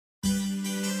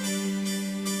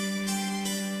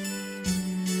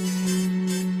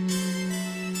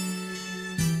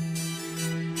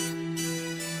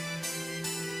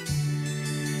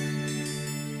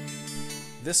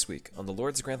This week on the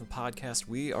Lords of Grantham podcast,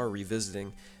 we are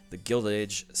revisiting the Gilded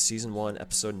Age Season 1,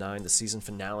 Episode 9, the season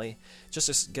finale,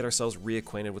 just to get ourselves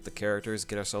reacquainted with the characters,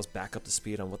 get ourselves back up to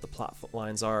speed on what the plot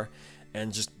lines are,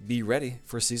 and just be ready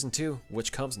for Season 2,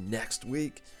 which comes next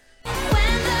week.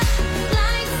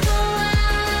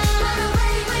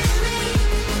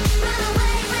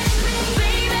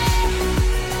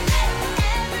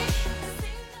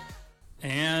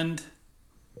 And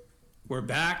we're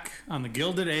back on the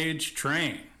Gilded Age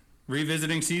train,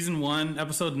 revisiting Season 1,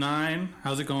 Episode 9.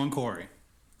 How's it going, Corey?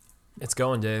 It's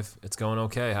going, Dave. It's going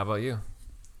okay. How about you?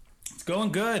 It's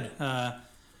going good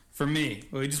for me.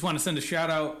 We just want to send a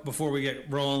shout-out before we get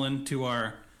rolling to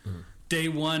our Day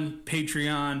 1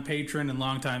 Patreon patron and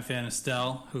longtime fan,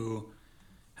 Estelle, who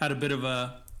had a bit of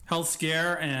a health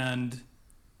scare and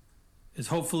is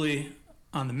hopefully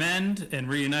on the mend and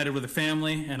reunited with her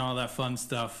family and all that fun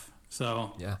stuff.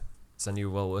 So yeah, send you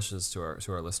well wishes to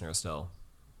our listener Estelle.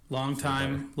 Long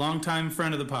time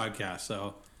friend of the podcast.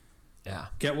 So yeah,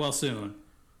 get well soon.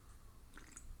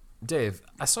 Dave,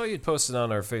 I saw you'd posted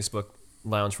on our Facebook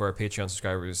lounge for our Patreon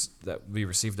subscribers that we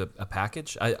received a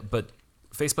package. But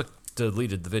Facebook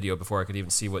deleted the video before I could even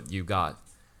see what you got.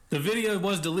 The video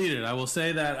was deleted. I will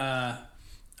say that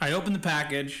I opened the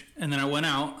package and then I went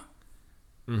out.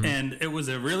 Mm-hmm. And it was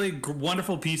a really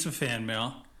wonderful piece of fan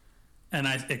mail. And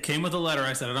it came with a letter.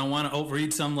 I said, I don't want to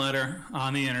read some letter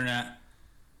on the internet.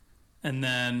 And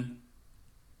then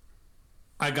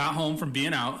I got home from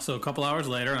being out, so a couple hours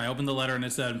later, and I opened the letter and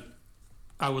it said,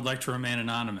 I would like to remain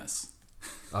anonymous.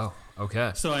 Oh,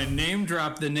 okay. So I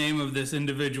name-dropped the name of this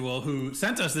individual who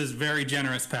sent us this very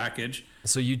generous package.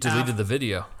 So you deleted the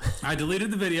video. I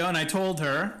deleted the video, and I told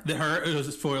her, it was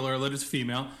a spoiler alert, it's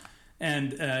female,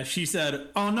 and she said,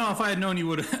 oh no, if I had known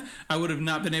I would have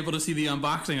not been able to see the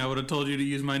unboxing. I would have told you to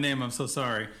use my name. I'm so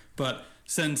sorry. But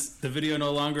since the video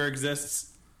no longer exists,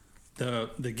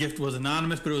 the gift was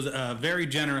anonymous, but it was a very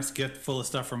generous gift full of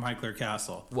stuff from Highclere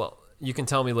Castle. Well, you can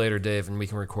tell me later, Dave, and we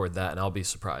can record that, and I'll be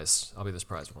surprised. I'll be the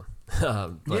surprised one.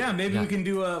 Maybe we can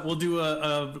do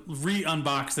a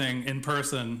re-unboxing in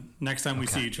person next time we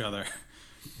see each other.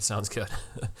 Sounds good.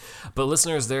 But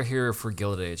listeners, they're here for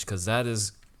Gilded Age, because that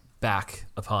is back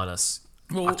upon us.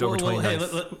 October 29th.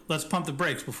 Hey, let's pump the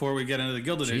brakes before we get into the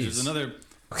Gilded Age. There's another.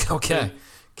 Okay.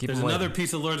 There's another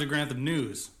piece of Lords of Grantham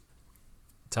news.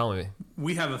 Tell me.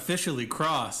 We have officially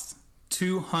crossed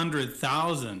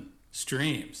 200,000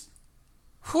 streams.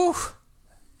 Whew.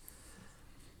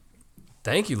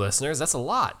 Thank you, listeners. That's a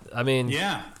lot. I mean,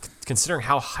 yeah. Considering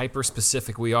how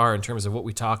hyper-specific we are in terms of what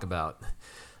we talk about,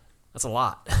 that's a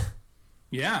lot.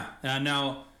 Yeah.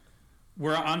 Now,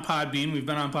 we're on Podbean. We've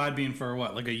been on Podbean for,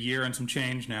 like a year and some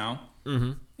change now.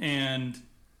 Mm-hmm. And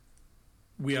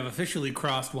we have officially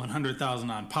crossed 100,000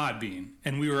 on Podbean.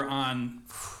 And we were on,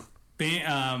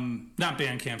 not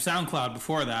Bandcamp, SoundCloud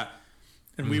before that.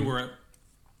 And we were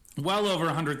well over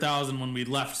 100,000 when we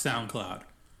left SoundCloud.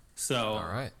 So all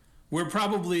right. We're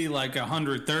probably like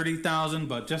 130,000,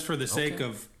 but just for the sake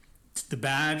of the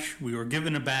badge, we were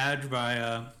given a badge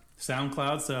by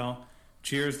SoundCloud. So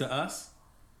cheers to us.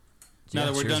 Now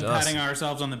that we're done patting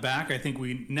ourselves on the back, I think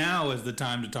now is the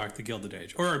time to talk the Gilded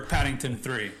Age. Or Paddington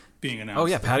 3 being announced. Oh,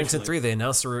 yeah, Paddington 3. They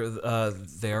announced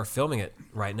they are filming it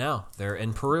right now. They're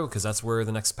in Peru because that's where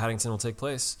the next Paddington will take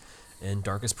place, in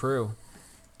darkest Peru.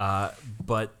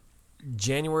 But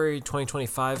January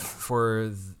 2025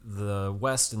 for the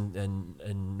West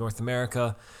and North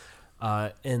America,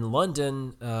 in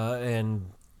London and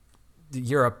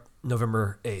Europe,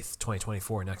 November 8th,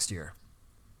 2024, next year.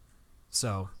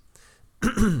 So,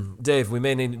 Dave, we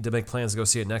may need to make plans to go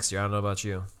see it next year. I don't know about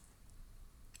you.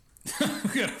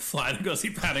 We gotta fly to go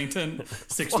see Paddington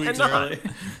 6 weeks early.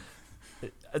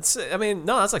 That's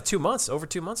like 2 months, over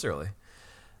 2 months early.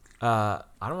 I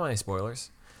don't want any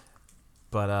spoilers.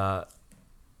 But,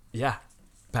 yeah,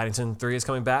 Paddington 3 is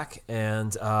coming back,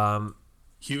 and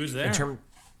he was there.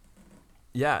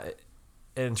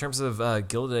 In terms of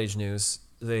Gilded Age news,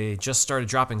 they just started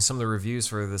dropping some of the reviews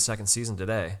for the second season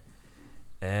today,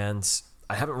 and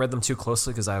I haven't read them too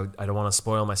closely because I don't want to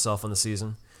spoil myself on the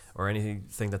season or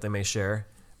anything that they may share.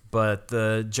 But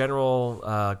the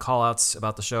general call-outs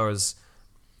about the show is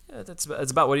it's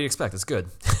about what you expect. It's good.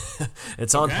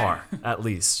 It's on par, at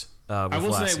least. I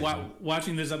will say,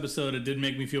 watching this episode, it did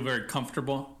make me feel very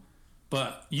comfortable.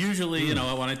 But usually,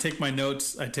 when I take my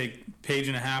notes, I take page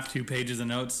and a half, 2 pages of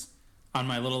notes on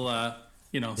my little,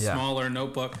 smaller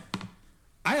notebook.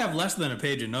 I have less than a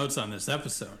page of notes on this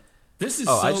episode. This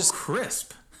is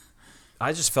crisp.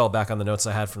 I just fell back on the notes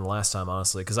I had from the last time,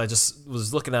 honestly, because I just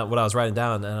was looking at what I was writing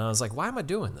down, and I was like, why am I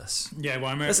doing this? Yeah,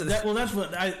 well, that's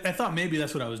what I thought maybe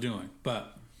that's what I was doing,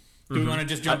 but Do we want to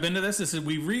just jump into this?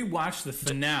 We rewatched the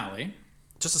finale.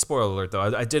 Just a spoiler alert, though.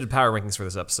 I did power rankings for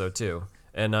this episode, too.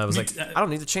 And I was I don't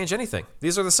need to change anything.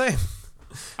 These are the same.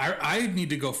 I need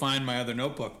to go find my other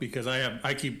notebook because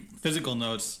I keep physical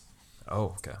notes.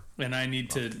 Oh, okay. And I need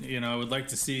to, I would like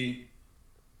to see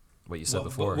what you said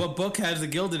before. What book has the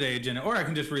Gilded Age in it? Or I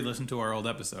can just re-listen to our old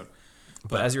episode.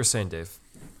 But as you were saying, Dave.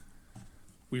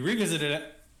 We revisited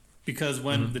it because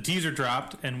when the teaser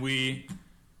dropped and we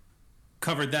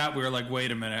covered that, we were like,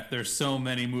 wait a minute, there's so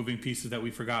many moving pieces that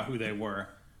we forgot who they were.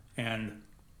 And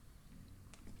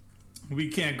we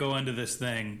can't go into this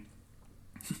thing,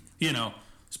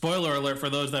 spoiler alert for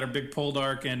those that are big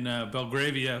Poldark and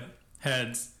Belgravia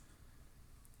heads.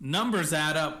 Numbers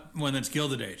add up when it's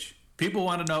Gilded Age. People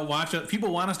want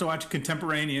people want us to watch a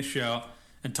contemporaneous show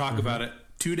and talk about it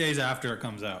 2 days after it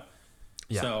comes out.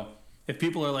 Yeah. So if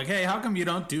people are like, hey, how come you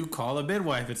don't do Call the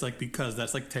Midwife? It's like, because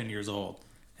that's like 10 years old.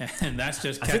 And that's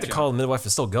just I think the Call the Midwife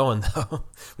is still going, though.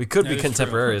 We could be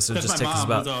contemporaries, so it just takes us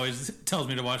about... my mom always tells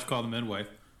me to watch Call the Midwife.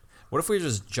 What if we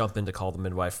just jump into Call the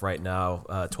Midwife right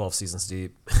now, 12 seasons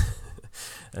deep,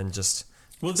 and just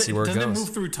see where it goes? Doesn't it move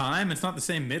through time? It's not the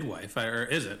same midwife, or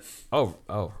is it? Oh,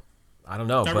 I don't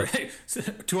know.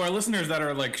 But... to our listeners that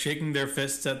are like shaking their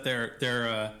fists at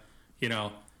their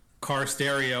car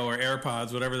stereo or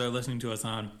AirPods, whatever they're listening to us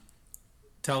on,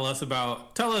 tell us if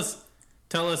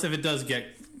it does get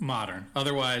modern.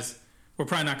 Otherwise, we're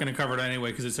probably not going to cover it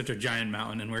anyway because it's such a giant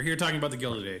mountain, and we're here talking about the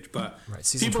Gilded Age. But right,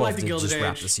 season 12 did just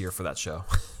wrap this year for that show.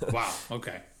 Wow.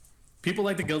 Okay. People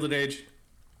like the Gilded Age.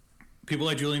 People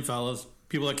like Julian Fellows.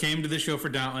 People that came to this show for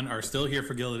Downton are still here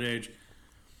for Gilded Age.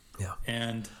 Yeah.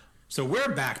 And so we're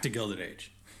back to Gilded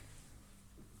Age.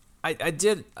 I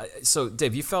did. So,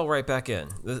 Dave, you fell right back in.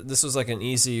 This was like an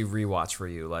easy rewatch for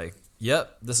you. Like,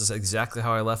 yep, this is exactly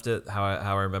how I left it, how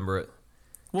I remember it.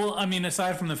 Well, I mean,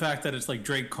 aside from the fact that it's like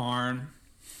Drake Karn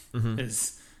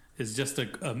is just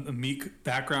a meek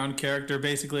background character,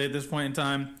 basically, at this point in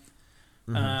time.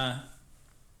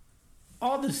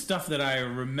 All the stuff that I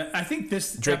remember... I think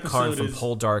this Drake Karn from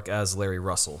Poldark as Larry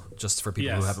Russell, just for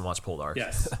people who haven't watched Poldark.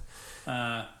 Yes.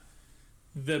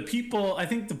 The people... I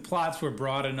think the plots were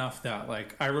broad enough that,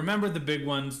 like, I remember the big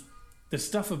ones. The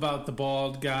stuff about the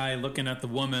bald guy looking at the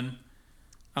woman...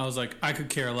 I was like, I could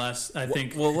care less. I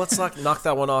think. Well, let's knock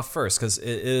that one off first because it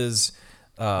is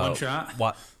one shot.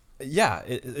 Yeah,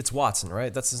 it's Watson,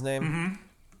 right? That's his name. Mm-hmm.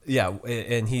 Yeah,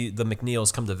 and the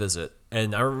McNeils come to visit,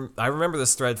 and I remember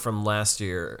this thread from last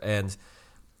year, and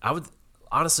I would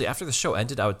honestly, after the show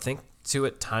ended, I would think to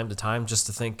it time to time just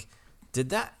to think,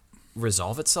 did that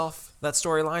resolve itself, that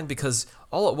storyline? Because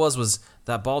all it was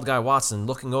that bald guy Watson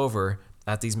looking over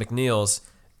at these McNeils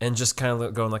and just kind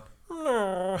of going like.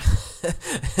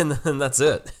 and that's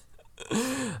it.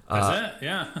 That's it,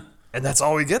 yeah. And that's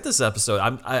all we get this episode.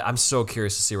 I'm so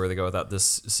curious to see where they go with that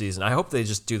this season. I hope they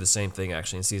just do the same thing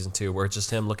actually in season 2, where it's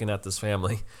just him looking at this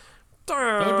family.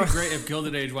 That would be great if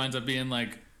Gilded Age winds up being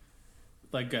like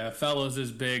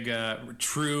Fellows' big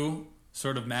true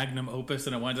sort of magnum opus,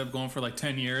 and it winds up going for like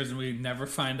 10 years, and we never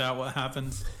find out what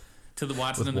happens to the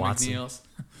Watson and the McNeils.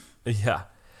 Yeah.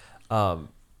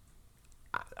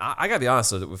 I gotta be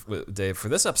honest with Dave. For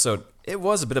this episode, it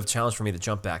was a bit of a challenge for me to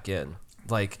jump back in.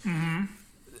 Like,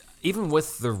 even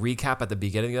with the recap at the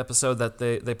beginning of the episode that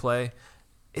they play,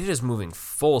 it is moving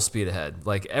full speed ahead.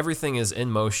 Like, everything is in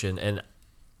motion, and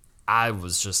I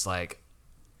was just like,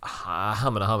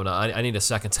 humana. I need a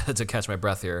second to catch my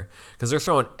breath here because they're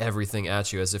throwing everything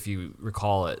at you as if you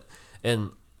recall it.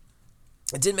 And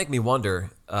it did make me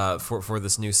wonder for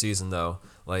this new season, though,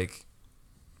 like,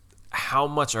 how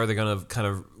much are they going to kind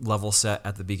of level set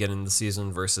at the beginning of the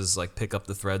season versus like pick up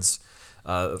the threads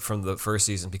from the first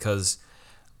season? Because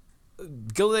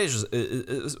Gilded Age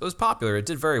was popular. It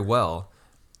did very well.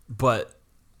 But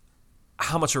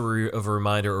how much of a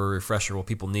reminder or a refresher will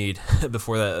people need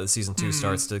before that season 2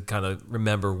 starts to kind of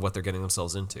remember what they're getting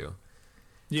themselves into?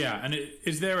 Yeah, and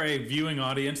is there a viewing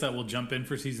audience that will jump in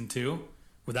for season 2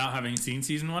 without having seen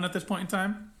season 1 at this point in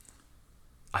time?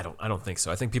 I don't think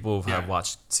so. I think people have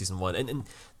watched season 1. And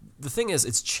the thing is,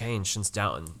 it's changed since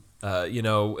Downton,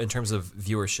 in terms of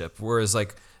viewership. Whereas,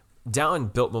 like, Downton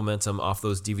built momentum off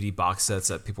those DVD box sets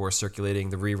that people were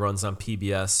circulating, the reruns on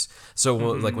PBS. So,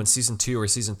 like, when season 2 or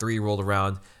season 3 rolled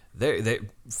around,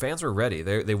 fans were ready.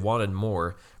 They wanted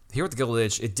more. Here at the Gilded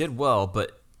Age, it did well,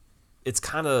 but it's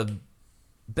kind of...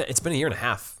 It's been a year and a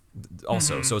half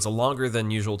also, so it's a longer than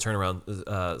usual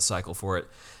turnaround cycle for it.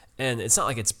 And it's not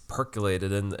like it's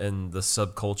percolated in the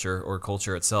subculture or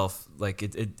culture itself. Like,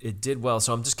 it did well.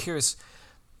 So I'm just curious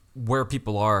where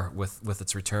people are with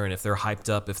its return. If they're hyped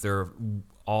up, if they're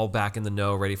all back in the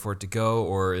know, ready for it to go,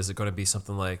 or is it going to be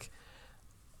something like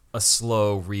a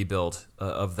slow rebuild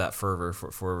of that fervor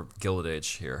for Gilded Age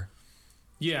here.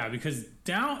 Yeah, because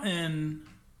Downton,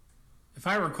 if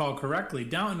I recall correctly,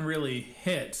 Downton really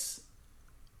hits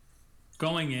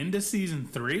going into season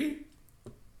 3,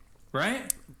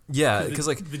 right? Yeah, because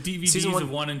like the DVDs of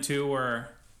 1 and 2 were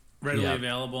readily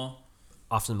available.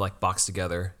 Often like boxed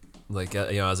together, like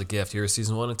as a gift. Here's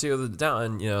season 1 and 2 of the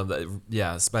Downton.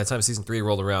 By the time season 3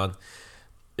 rolled around,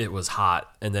 it was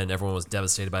hot, and then everyone was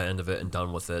devastated by the end of it and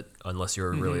done with it, unless you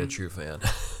were really a true fan.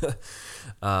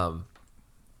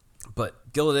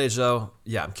 But Gilded Age, though,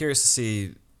 I'm curious to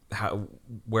see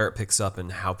where it picks up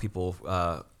and how people,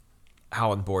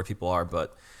 how on board people are.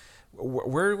 But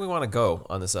where do we want to go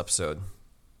on this episode?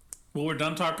 Well, we're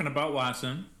done talking about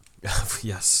Watson.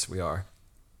 Yes, we are.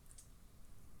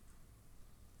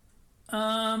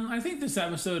 I think this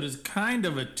episode is kind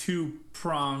of a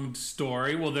two-pronged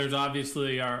story. Well, there's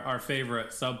obviously our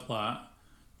favorite subplot,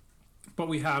 but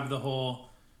we have the whole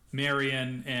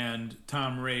Marion and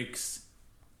Tom Rakes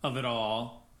of it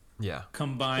all. Yeah.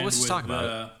 Combined with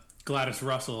the Gladys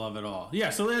Russell of it all.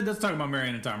 Yeah, so let's talk about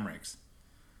Marion and Tom Rakes.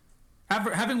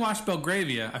 Having watched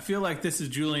Belgravia, I feel like this is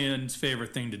Julian's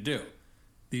favorite thing to do.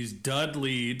 These dud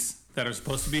leads that are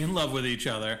supposed to be in love with each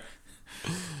other.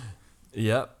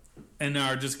 Yep. And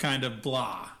are just kind of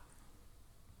blah.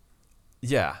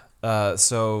 Yeah.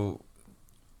 So,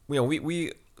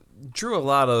 we drew a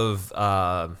lot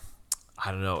of,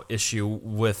 issue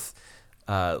with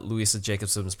Louisa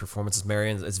Jacobson's performance as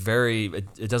Marion.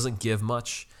 It doesn't give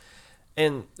much.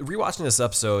 And rewatching this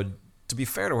episode, to be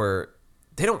fair to her,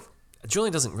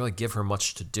 Julian doesn't really give her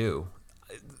much to do.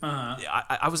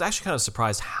 I was actually kind of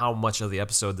surprised how much of the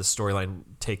episode this storyline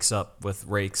takes up with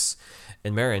Rakes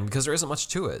and Marion, because there isn't much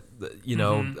to it.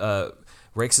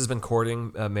 Rakes has been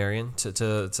courting Marion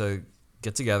to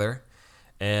get together,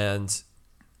 and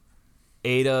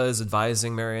Ada is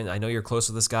advising Marion, I know you're close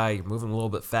with this guy, you're moving a little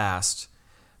bit fast,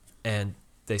 and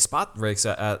they spot Rakes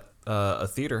at a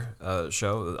theater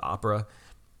show, the opera,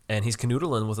 and he's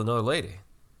canoodling with another lady.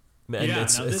 And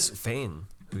it's Fane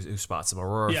who spots him,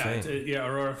 Aurora Fane.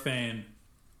 Aurora Fane.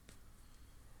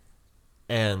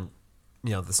 And,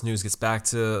 this news gets back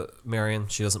to Marion.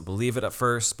 She doesn't believe it at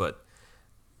first, but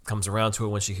comes around to it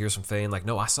when she hears from Fane, like,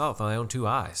 no, I saw it with my own 2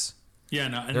 eyes. Yeah,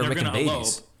 no, and they're going to elope.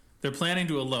 They're planning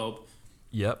to elope.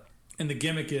 Yep. And the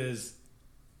gimmick is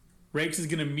Rakes is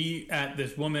going to meet at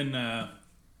this woman,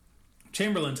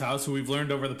 Chamberlain's house, who we've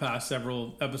learned over the past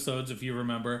several episodes, if you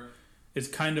remember, is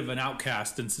kind of an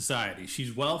outcast in society.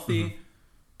 She's wealthy,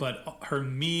 but her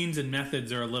means and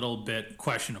methods are a little bit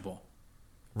questionable.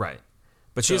 Right.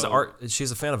 But she's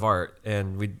a fan of art,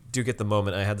 and we do get the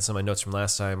moment, I had this on my notes from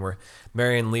last time, where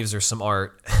Marion leaves her some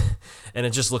art, and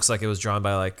it just looks like it was drawn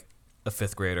by like a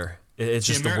 5th grader. It's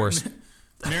just the worst.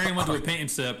 Marion went to a paint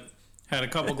and sip, had a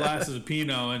couple glasses of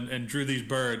Pinot, and drew these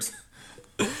birds.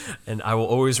 And I will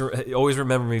always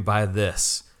remember me by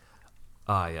this.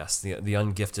 Ah, yes, the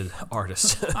ungifted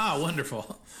artist. Ah,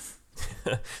 wonderful.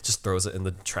 Just throws it in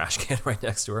the trash can right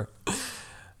next to her.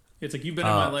 It's like, you've been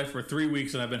in my life for 3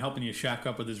 weeks, and I've been helping you shack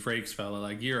up with this Rakes fella.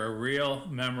 Like, you're a real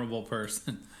memorable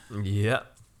person. Yeah.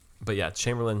 But yeah,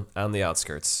 Chamberlain on the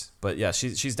outskirts. But yeah,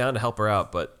 she's down to help her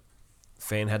out, but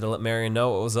Fane had to let Marion know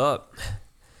what was up.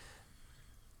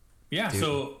 Yeah, dude.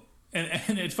 So,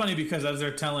 and it's funny because as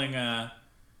they're telling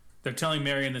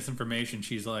Marion this information,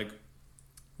 she's like,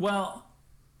 well,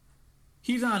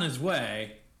 he's on his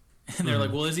way. And they're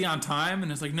like, well, is he on time?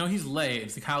 And it's like, no, he's late.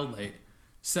 It's like, how late?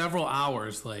 Several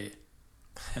hours late.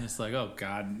 And it's like, oh,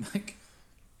 God. Like,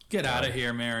 get out of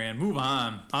here, Marion. Move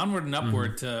on. Onward and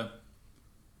upward to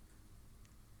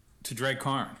Drake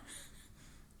Karn.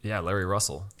 Yeah, Larry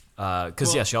Russell.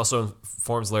 Because, she also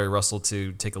informs Larry Russell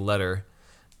to take a letter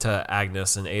to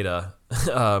Agnes and Ada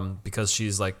because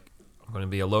she's like, I'm going to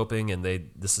be eloping, and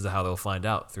this is how they'll find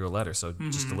out, through a letter. So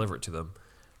just deliver it to them.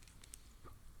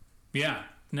 Yeah.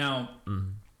 Now,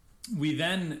 we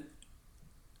then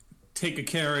take a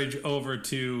carriage over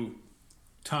to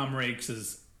Tom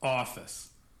Rakes' office,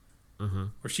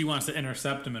 where she wants to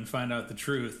intercept him and find out the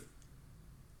truth.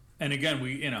 And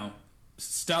again,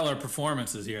 stellar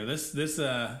performances here. This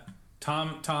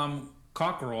Tom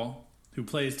Cockerell, who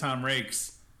plays Tom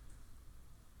Rakes,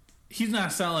 he's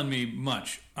not selling me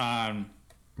much on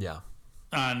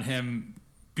him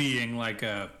being like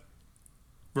a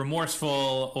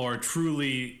remorseful or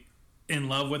truly in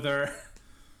love with her.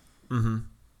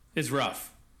 It's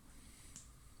rough.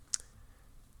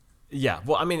 Yeah,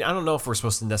 well, I mean, I don't know if we're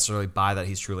supposed to necessarily buy that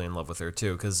he's truly in love with her,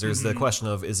 too, because there's the question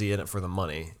of, is he in it for the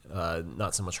money?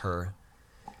 Not so much her.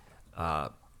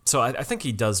 So I think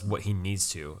he does what he needs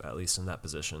to, at least in that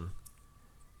position.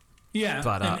 Yeah,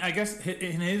 But and I guess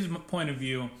in his point of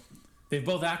view, they've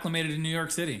both acclimated in New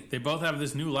York City. They both have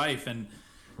this new life and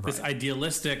this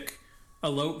idealistic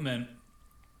elopement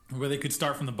where they could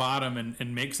start from the bottom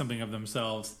and make something of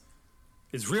themselves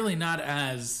is really not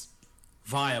as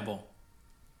viable.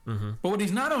 Mm-hmm. But what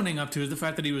he's not owning up to is the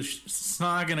fact that he was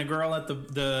snogging a girl at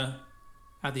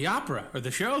the opera or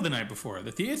the show the night before,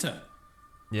 the theater.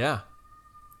 Yeah.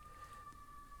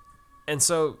 And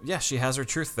so, yeah, she has her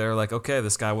truth there. Like, okay,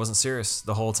 this guy wasn't serious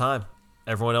the whole time.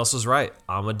 Everyone else was right.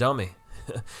 I'm a dummy.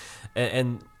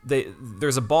 and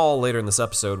there's a ball later in this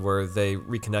episode where they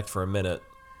reconnect for a minute,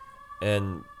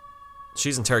 and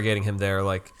she's interrogating him there,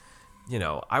 like,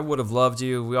 I would have loved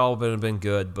you. We all would have been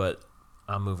good, but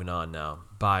I'm moving on now.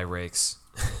 Bye, Rakes.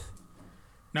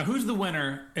 Now, who's the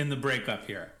winner in the breakup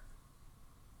here?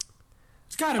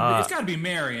 It's gotta be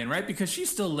Marion, right? Because she's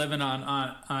still living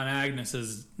on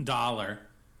Agnes's dollar.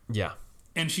 Yeah.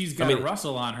 And she's got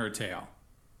Russell on her tail.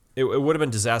 It would have been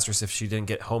disastrous if she didn't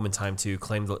get home in time to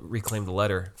reclaim the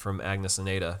letter from Agnes and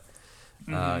Ada.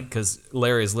 Because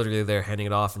Larry is literally there handing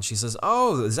it off, and she says,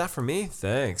 "Oh, is that for me?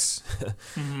 Thanks."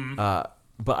 But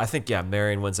I think, yeah,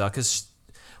 Marion wins out because...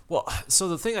 so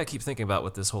the thing I keep thinking about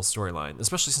with this whole storyline,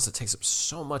 especially since it takes up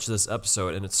so much of this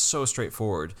episode and it's so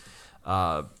straightforward...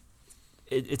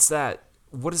 It's that,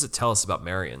 what does it tell us about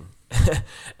Marion?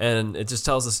 And it just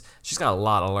tells us she's got a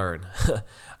lot to learn.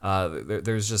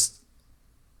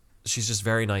 She's just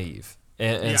very naive.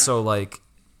 And so, like,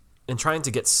 in trying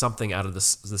to get something out of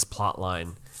this plot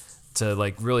line to,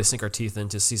 like, really sink our teeth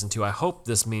into season 2, I hope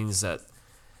this means that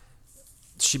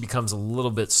she becomes a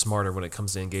little bit smarter when it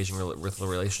comes to engaging with the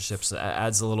relationships. It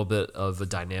adds a little bit of a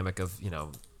dynamic of,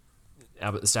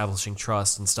 establishing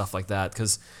trust and stuff like that.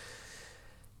 Because...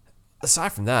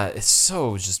 aside from that, it's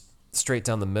so just straight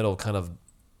down the middle, kind of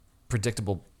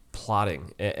predictable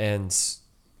plotting, and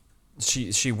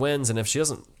she wins. And if she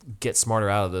doesn't get smarter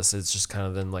out of this, it's just kind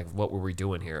of then like, what were we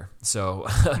doing here? So,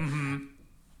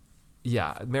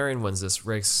 yeah, Marion wins this.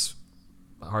 Rakes,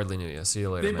 hardly knew you. See you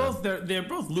later. They're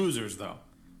both losers though,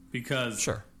 because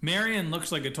Marion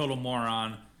looks like a total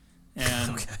moron,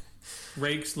 and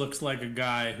Rakes looks like a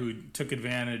guy who took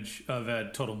advantage of a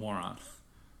total moron.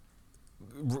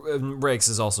 Rakes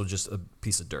is also just a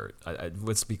piece of dirt.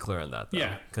 Let's be clear on that, though.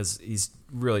 Yeah. Because he's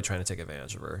really trying to take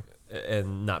advantage of her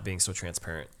and not being so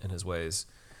transparent in his ways.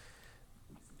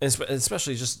 And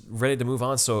especially just ready to move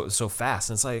on so fast.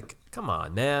 And it's like, come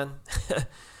on, man.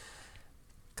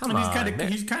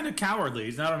 He's kind of cowardly.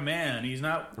 He's not a man. He's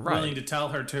not willing to tell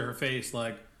her to her face,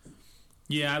 like,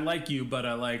 yeah, I like you, but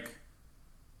I like,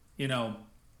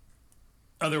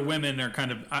 other women are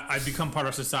kind of... I've become part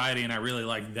of society, and I really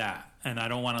like that. And I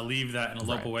don't want to leave that and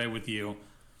elope away with you,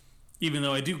 even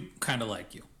though I do kind of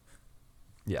like you.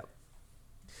 Yeah.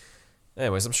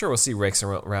 Anyways, I'm sure we'll see Rakes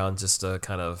around just to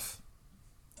kind of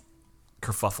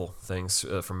kerfuffle things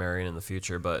for Marion in the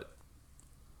future, but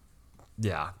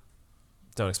yeah,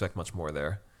 don't expect much more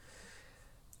there.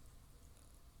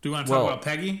 Do you want to talk about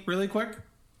Peggy really quick?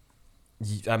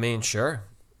 I mean, sure.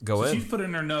 Go in. She's put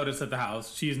in her notice at the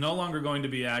house. She's no longer going to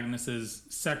be Agnes's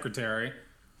secretary.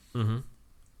 Mm-hmm.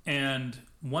 And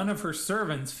one of her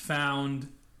servants found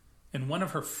in one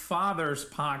of her father's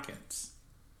pockets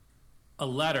a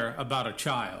letter about a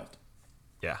child.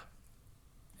 Yeah.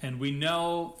 And we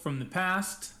know from the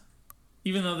past,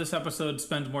 even though this episode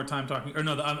spends more time talking... Or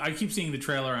no, I keep seeing the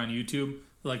trailer on YouTube,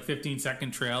 like 15-second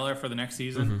trailer for the next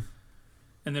season. Mm-hmm.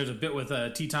 And there's a bit with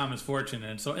T. Thomas Fortune.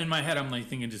 And so in my head, I'm like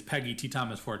thinking just Peggy T.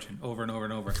 Thomas Fortune over and over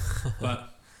and over.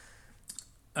 But...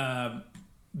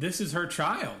 this is her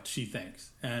child, she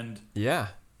thinks. And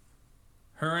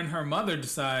her and her mother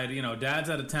decide, Dad's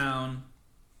out of town.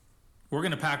 We're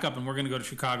going to pack up and we're going to go to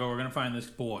Chicago. We're going to find this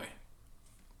boy.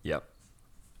 Yep.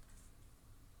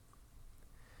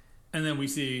 And then we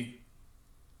see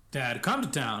Dad come to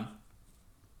town.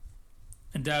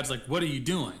 And Dad's like, what are you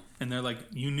doing? And they're like,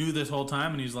 you knew this whole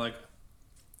time? And he's like,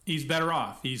 he's better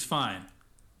off. He's fine.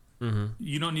 Mm-hmm.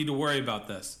 You don't need to worry about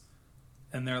this.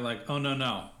 And they're like, oh,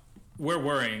 no. We're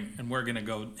worrying, and we're going to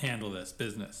go handle this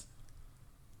business.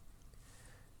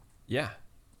 Yeah.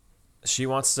 She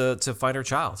wants to find her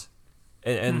child.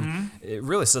 And it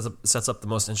really sets up the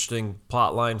most interesting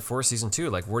plot line for season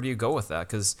 2. Like, where do you go with that?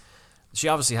 Because she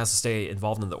obviously has to stay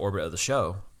involved in the orbit of the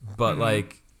show. But,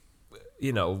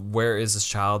 where is this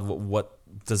child? What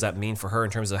does that mean for her in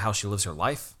terms of how she lives her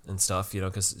life and stuff?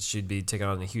 Because she'd be taking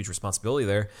on a huge responsibility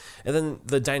there. And then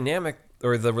the dynamic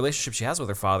or the relationship she has with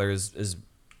her father is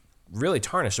really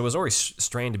tarnished. It was already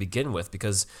strained to begin with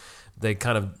because they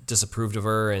kind of disapproved of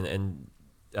her and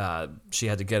she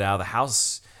had to get out of the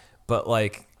house. But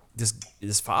like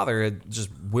this father had just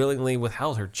willingly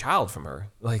withheld her child from her,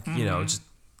 like just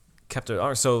kept it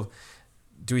on. So,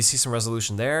 do we see some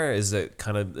resolution there? Is there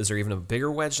even a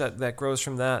bigger wedge that grows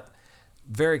from that?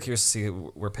 Very curious to see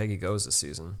where Peggy goes this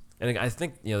season. And I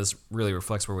think this really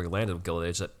reflects where we landed with Gilded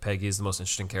Age, that Peggy is the most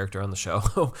interesting character on the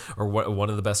show, or one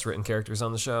of the best written characters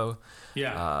on the show.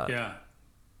 Yeah.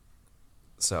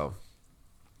 So,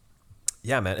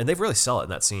 yeah, man. And they really sell it in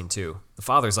that scene, too. The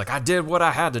father's like, I did what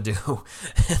I had to do.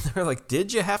 And they're like,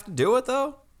 did you have to do it,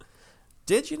 though?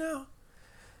 Did you now?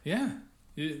 Yeah.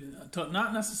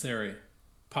 Not necessary,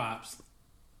 Pops.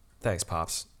 Thanks,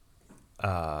 Pops.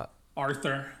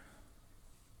 Arthur.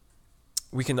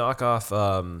 We can knock off,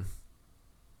 I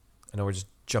know we're just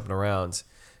jumping around,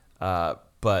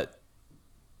 but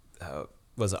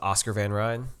was it Oscar Van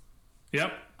Ryn?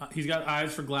 Yep. He's got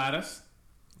eyes for Gladys.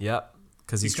 Yep.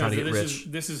 Because he's trying to get rich.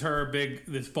 This is her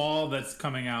this ball that's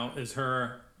coming out is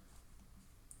her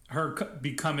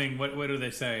becoming, what do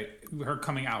they say? Her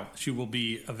coming out. She will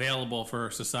be available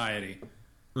for society.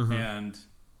 Mm-hmm. And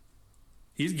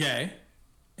he's gay.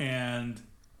 And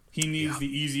he needs the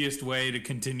easiest way to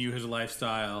continue his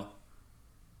lifestyle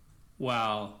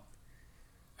while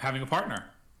having a partner.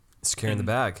 Securing the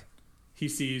bag. He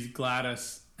sees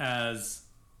Gladys as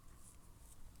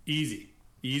easy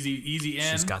in.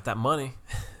 She's got that money.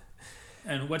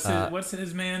 And what's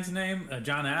his man's name?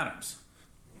 John Adams.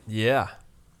 Yeah.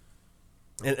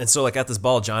 And so, like, at this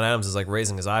ball, John Adams is, like,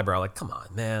 raising his eyebrow, like, come on,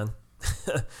 man.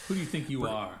 Who do you think you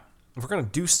are? We're going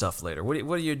to do stuff later. What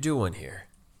are you doing here?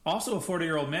 Also a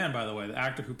 40-year-old man, by the way, the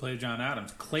actor who played John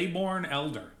Adams. Claiborne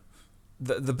Elder.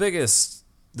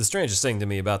 The strangest thing to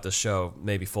me about this show,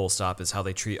 maybe full stop, is how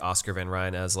they treat Oscar Van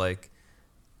Ryn as, like,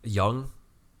 young.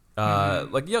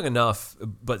 Like, young enough,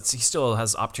 but he still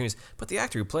has opportunities. But the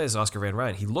actor who plays Oscar Van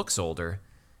Ryn, he looks older,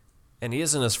 and he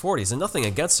is in his 40s. And nothing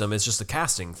against him. It's just a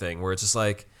casting thing where it's just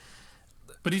like...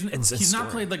 But he's not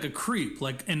played like a creep.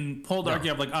 Like, in Poldark, you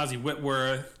have, like, Ozzie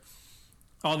Whitworth,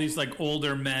 all these, like,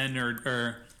 older men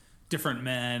or different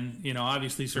men.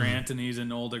 Obviously Sir Anthony's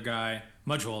an older guy,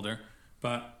 much older.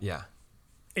 But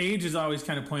age is always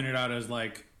kind of pointed out as,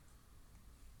 like...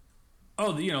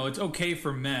 Oh, it's okay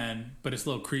for men, but it's a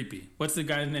little creepy. What's the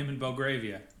guy's name in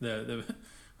Belgravia? The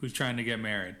who's trying to get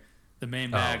married? The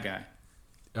main bad guy.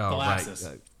 Oh, Glasses.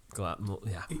 Right.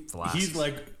 Glasses. He's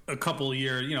like a couple of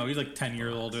years, he's like 10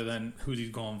 years older than who he's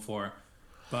going for.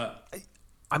 But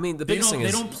I mean, the biggest thing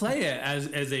is... They don't play it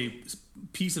as a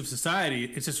piece of society.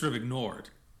 It's just sort of ignored.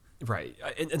 Right.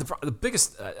 And the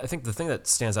biggest... I think the thing that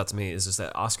stands out to me is just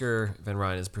that Oscar Van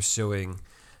Ryn is pursuing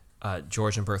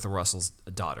George and Bertha Russell's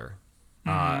daughter.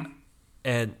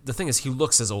 And the thing is, he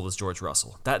looks as old as George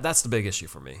Russell. That's the big issue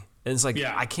for me. And it's like,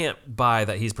 I can't buy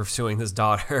that he's pursuing his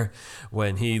daughter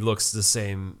when he looks the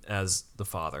same as the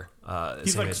father.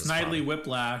 He's like Snidely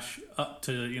Whiplash up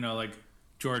to, like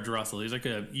George Russell. He's like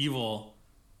an evil,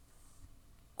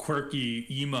 quirky,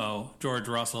 emo George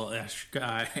Russell-ish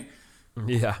guy.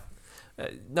 Yeah.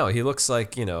 No, he looks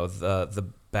like, the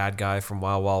bad guy from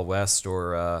Wild Wild West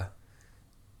or...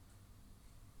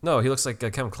 No, he looks like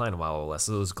Kevin Kline in Wild Wild West.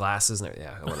 Those glasses and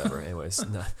yeah, whatever. Anyways,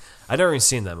 no, I've never even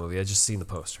seen that movie. I just seen the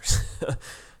posters.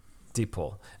 Deep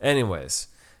pull. Anyways,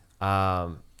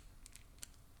 so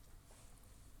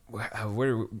we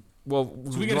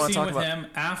get a scene with him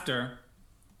after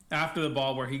the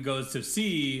ball where he goes to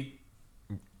see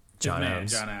John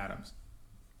Adams,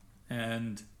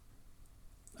 and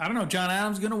I don't know. John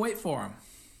Adams is gonna wait for him.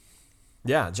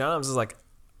 Yeah, John Adams is like,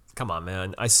 come on,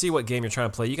 man. I see what game you're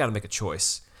trying to play. You got to make a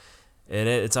choice. And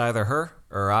it's either her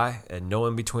or I, and no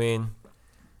in between.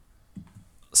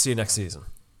 See you next season.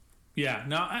 Yeah,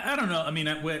 no, I don't know. I mean,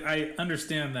 I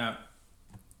understand that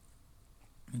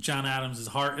John Adams'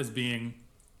 heart is being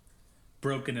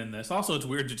broken in this. Also, it's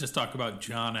weird to just talk about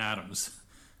John Adams.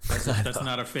 That's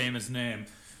not a famous name.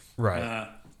 Right.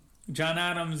 John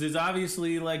Adams is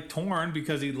obviously, like, torn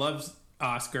because he loves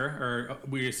Oscar, or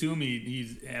we assume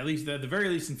he's at least at the very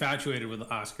least infatuated with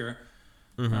Oscar.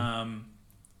 Mm-hmm.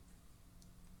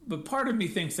 But part of me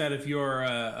thinks that if you're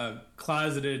a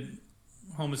closeted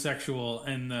homosexual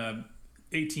in the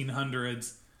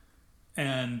 1800s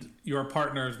and your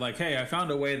partner is like, hey, I found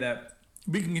a way that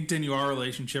we can continue our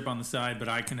relationship on the side, but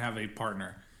I can have a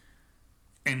partner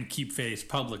and keep face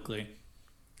publicly.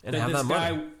 And have that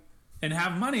money. And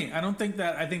have money. I think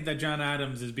that John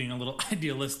Adams is being a little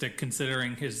idealistic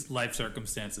considering his life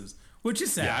circumstances, which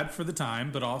is sad for the time,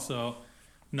 but also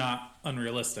not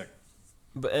unrealistic.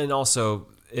 And also,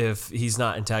 if he's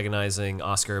not antagonizing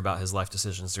Oscar about his life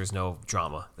decisions, there's no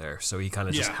drama there. So he kind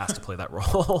of just has to play that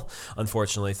role,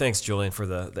 unfortunately. Thanks, Julian, for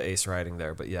the ace writing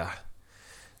there. But yeah.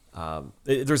 I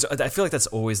feel like that's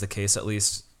always the case, at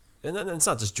least. And it's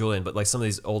not just Julian, but like some of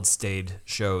these old staid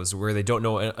shows where they don't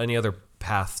know any other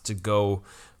path to go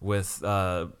with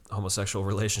homosexual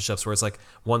relationships, where it's like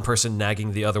one person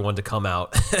nagging the other one to come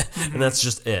out, and that's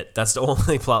just it. That's the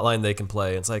only plot line they can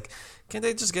play. It's like, can't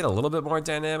they just get a little bit more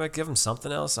dynamic? Give them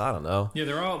something else? I don't know. Yeah,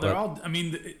 they're all. I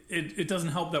mean, it doesn't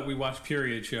help that we watch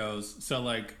period shows. So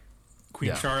like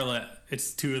Queen Charlotte,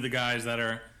 it's two of the guys that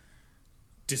are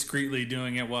discreetly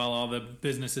doing it while all the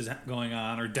business is going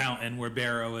on, or Downton, where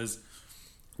Barrow is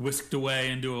whisked away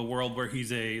into a world where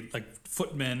he's a like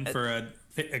footman for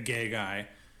a gay guy.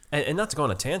 And not to go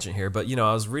on a tangent here, but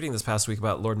I was reading this past week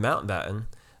about Lord Mountbatten,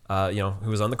 who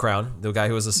was on the Crown, the guy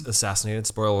who was assassinated.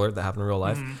 Spoiler alert, that happened in real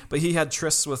life. But he had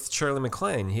trysts with Shirley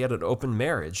MacLaine. He had an open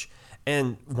marriage.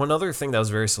 And one other thing that was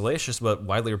very salacious, but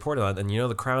widely reported on, and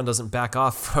the Crown doesn't back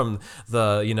off from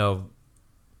the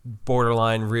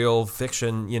borderline real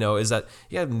fiction, is that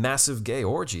he had massive gay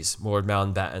orgies, Lord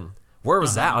Mountbatten. Where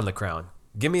was that on the Crown?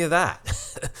 Give me that.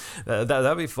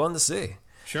 That'd be fun to see.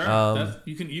 Sure,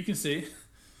 you can see.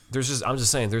 I'm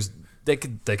just saying, they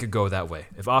could go that way.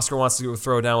 If Oscar wants to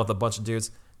throw down with a bunch of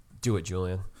dudes, do it,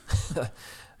 Julian.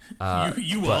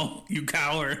 You won't, you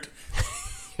coward.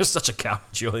 You're such a coward,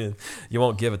 Julian. You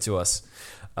won't give it to us.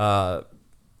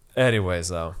 Anyways,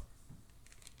 though.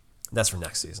 That's for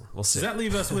next season. We'll see. Does that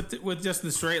leave us with just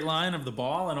the straight line of the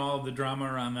ball and all of the drama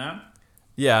around that?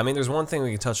 Yeah, I mean, there's one thing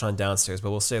we can touch on downstairs,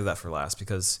 but we'll save that for last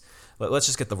because let's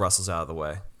just get the Russells out of the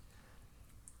way.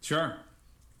 Sure.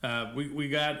 We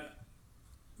got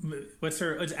what's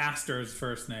Astor's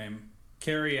first name?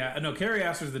 Carrie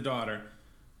Astor's the daughter.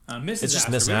 Mrs. It's just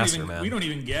Astor. Miss Astor, man. We don't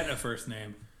even get a first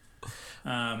name.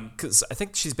 Because I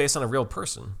think she's based on a real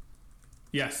person.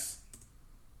 Yes.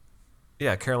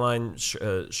 Yeah, Caroline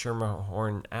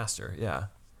Schermerhorn Astor. Yeah.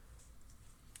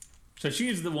 So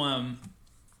she's the one.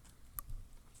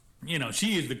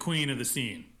 She is the queen of the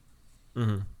scene.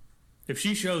 Mm-hmm. If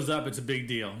she shows up, it's a big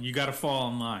deal. You got to fall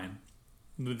in line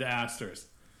with the Astors.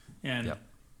 And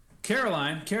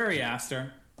Carrie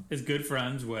Astor, is good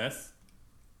friends with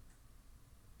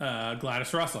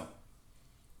Gladys Russell.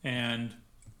 And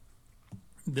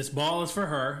this ball is for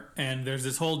her, and there's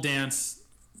this whole dance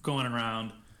going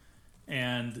around.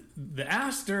 And the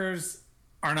Astors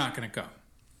are not going to go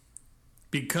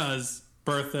because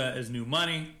Bertha is new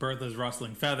money. Bertha's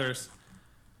rustling feathers.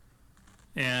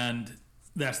 And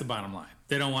that's the bottom line.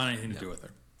 They don't want anything to do with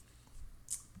her.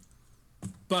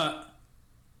 But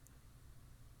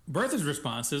Bertha's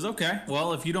response is, okay,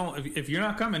 well, if you're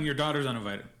not coming, your daughter's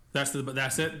uninvited. That's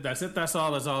it. That's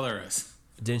all there is.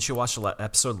 Didn't you watch the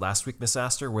episode last week, Miss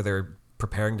Astor, where they're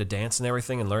preparing to dance and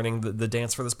everything and learning the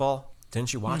dance for this ball?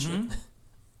 Didn't you watch it?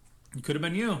 It could have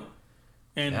been you.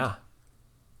 And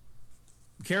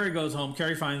Carrie goes home.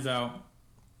 Carrie finds out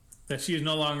that she is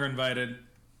no longer invited,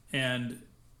 and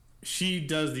she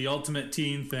does the ultimate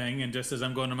teen thing and just says,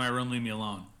 I'm going to my room, leave me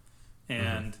alone.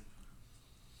 And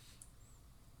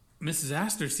Mrs.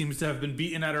 Astor seems to have been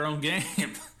beaten at her own game.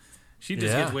 She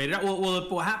just gets waited out. Well,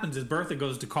 what happens is Bertha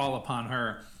goes to call upon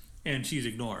her, and she's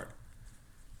ignored.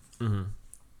 And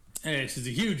it's a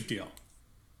huge deal.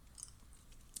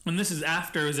 And this is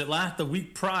after, the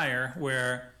week prior,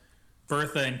 where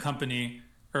Bertha and company,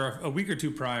 or a week or two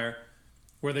prior,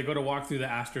 where they go to walk through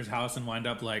the Astor's house and wind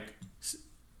up like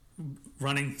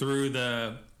running through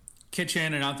the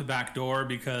kitchen and out the back door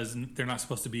because they're not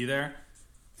supposed to be there.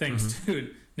 Thanks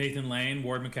to Nathan Lane,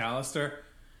 Ward McAllister.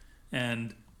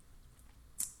 And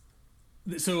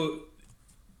so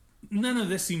none of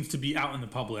this seems to be out in the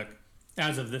public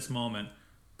as of this moment.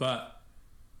 But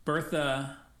Bertha's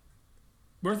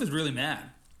really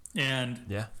mad.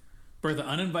 And Bertha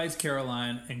uninvites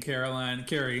Caroline, and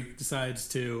Carrie decides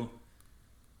to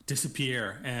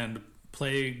disappear and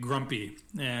play grumpy.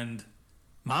 And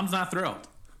Mom's not thrilled.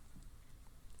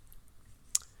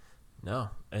 No.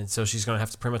 And so she's going to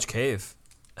have to pretty much cave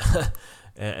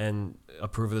and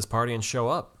approve of this party and show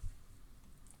up.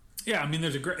 Yeah, I mean,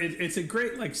 it's a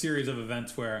great like series of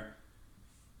events where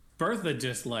Bertha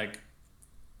just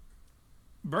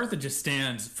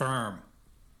stands firm.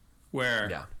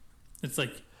 Where it's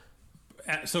like,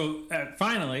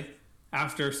 finally,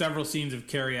 after several scenes of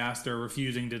Carrie Astor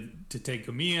refusing to take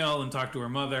a meal and talk to her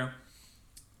mother,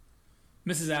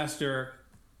 Mrs. Astor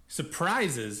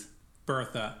surprises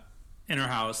Bertha in her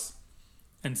house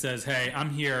and says, hey,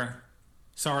 I'm here.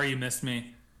 Sorry you missed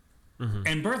me.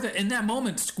 And Bertha, in that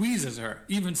moment, squeezes her,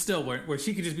 even still, where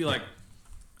she could just be like,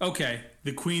 okay,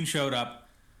 the queen showed up.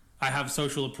 I have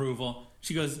social approval.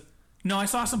 She goes, no, I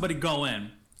saw somebody go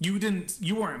in.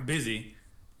 You weren't busy.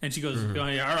 And she goes, oh,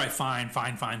 yeah, all right, fine.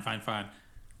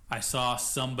 I saw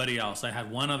somebody else. I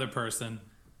had one other person.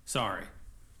 Sorry.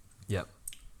 Yep.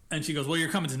 And she goes, well, you're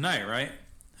coming tonight, right?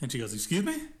 And she goes, excuse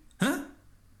me? Huh?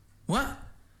 What?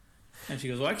 And she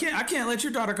goes, well, I can't let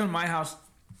your daughter come to my house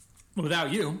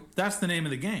without you. That's the name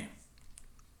of the game.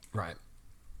 Right.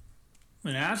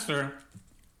 And I asked her,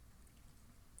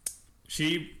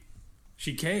 she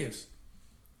caves.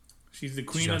 She's the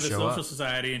queen of the social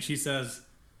society, and she says,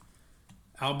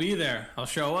 I'll be there. I'll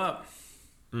show up.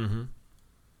 Mm-hmm.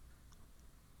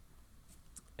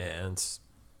 And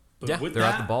but yeah, with they're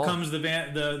that at the ball. Comes the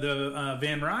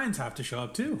Van Ryns have to show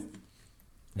up too.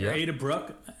 Yeah. Ada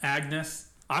Brooke, Agnes,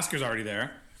 Oscar's already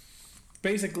there.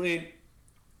 Basically,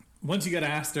 once you get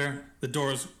Aster, the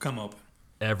doors come open.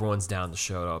 Everyone's down to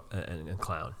show up and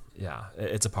clown. Yeah,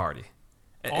 it's a party.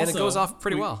 And also, it goes off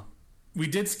pretty well. We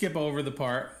did skip over the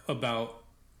part about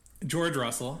George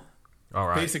Russell. All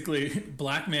right. Basically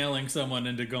blackmailing someone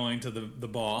into going to the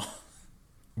ball.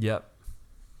 Yep.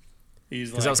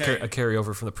 He's like, because that was a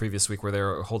carryover from the previous week where they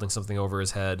were holding something over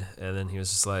his head, and then he was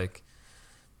just like,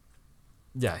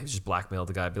 yeah, he just blackmailed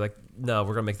the guy. Be like, no,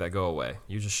 we're going to make that go away.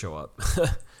 You just show up.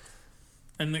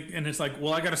 and it's like,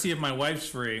 well, I got to see if my wife's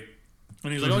free.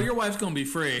 And he's like, oh, your wife's going to be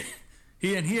free.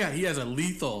 He has a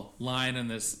lethal line in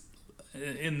this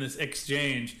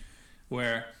exchange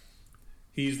where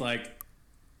he's like,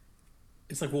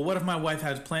 it's like, well, what if my wife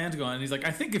has plans going? And he's like,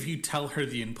 I think if you tell her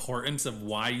the importance of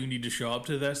why you need to show up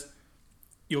to this,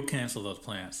 you'll cancel those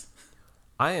plans.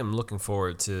 I am looking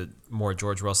forward to more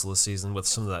George Russell this season with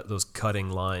some of those cutting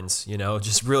lines,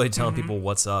 just really telling people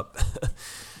what's up.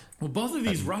 Well, both of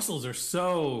these Russells are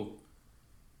so,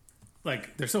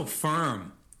 they're so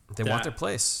firm. They want their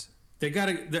place.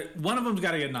 One of them's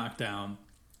got to get knocked down,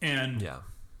 and yeah,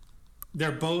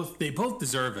 they both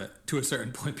deserve it to a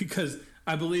certain point, because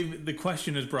I believe the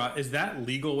question is brought: is that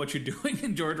legal what you're doing?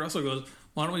 And George Russell goes,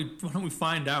 "Why don't we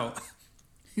find out?"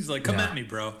 He's like, "Come at me,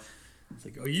 bro." It's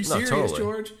like, "Are you serious, totally.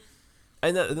 George?"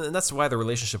 And that's why the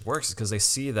relationship works, is because they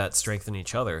see that strength in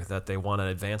each other, that they want to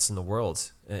advance in the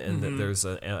world, and that there's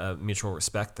a mutual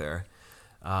respect there.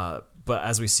 But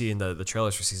as we see in the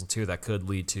trailers for season 2, that could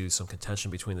lead to some contention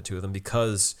between the two of them,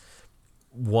 because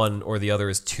one or the other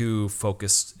is too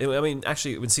focused. I mean,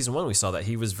 actually, in season 1, we saw that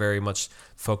he was very much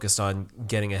focused on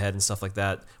getting ahead and stuff like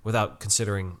that without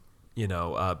considering,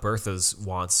 Bertha's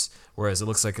wants. Whereas it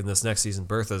looks like in this next season,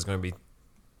 Bertha is going to be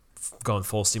going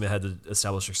full steam ahead to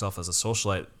establish herself as a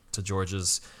socialite, to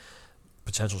George's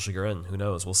potential chagrin. Who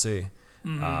knows? We'll see.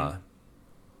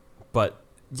 But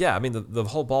yeah, I mean, the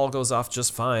whole ball goes off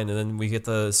just fine, and then we get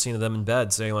the scene of them in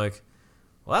bed saying like,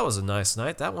 well, that was a nice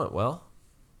night. That went well.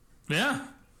 Yeah,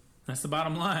 that's the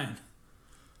bottom line.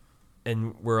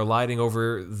 And we're alighting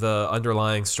over the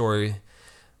underlying story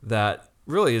that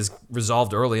really is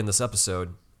resolved early in this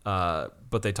episode,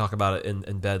 but they talk about it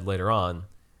in bed later on.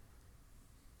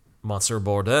 Monsieur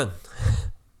Bourdin.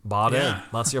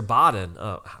 Monsieur Baden.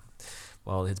 Oh,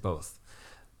 well, it's both.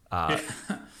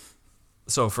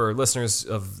 So for listeners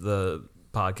of the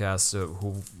podcast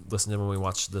who listened in when we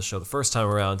watched the show the first time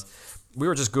around, we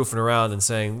were just goofing around and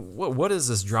saying, what is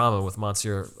this drama with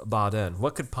Monsieur Baden?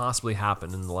 What could possibly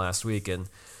happen in the last week? And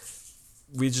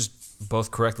we just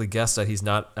both correctly guessed that he's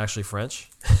not actually French.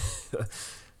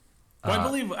 Well,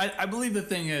 I believe the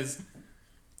thing is,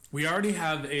 we already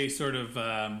have a sort of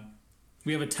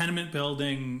we have a tenement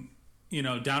building,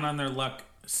 down on their luck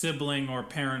sibling or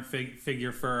parent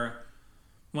figure for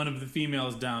one of the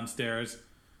females downstairs.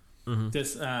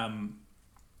 This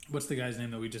what's the guy's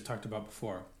name that we just talked about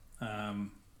before? The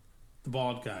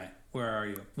bald guy. Where are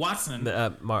you? Watson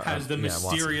has the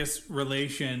mysterious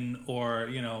relation, or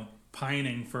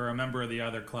pining for a member of the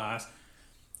other class.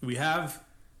 We have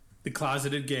the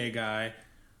closeted gay guy.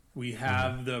 We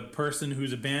have the person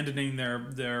who's abandoning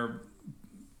their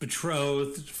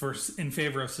betrothed in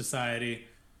favor of society.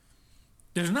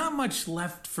 There's not much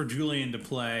left for Julian to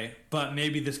play, but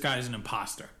maybe this guy's an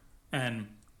imposter, and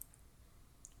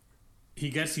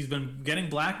he's been getting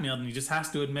blackmailed, and he just has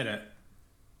to admit it.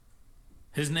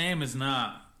 His name is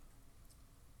not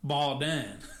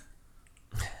Bauden.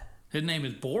 His name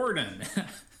is Borden.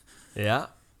 Yeah.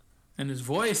 And his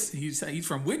voice, he's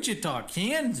from Wichita,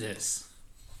 Kansas.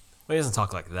 Well, he doesn't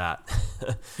talk like that.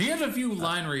 He has a few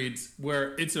line reads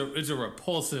where it's a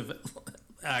repulsive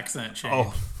accent change.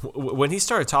 Oh, when he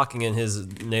started talking in his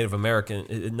Native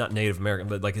American, not Native American,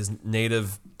 but like his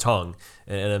native tongue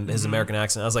and his American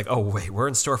accent, I was like, oh, wait, we're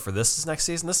in store for this next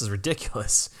season? This is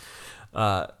ridiculous.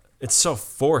 It's so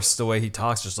forced the way he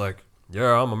talks, just like,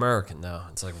 yeah, I'm American now.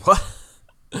 It's like, what?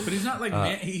 But he's not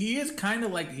like, he is kind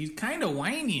of like, he's kind of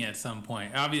whiny at some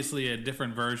point. Obviously a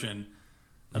different version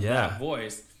of that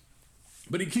voice.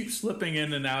 But he keeps slipping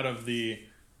in and out of the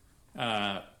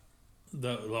French,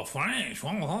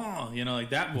 like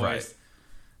that voice. Right.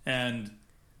 And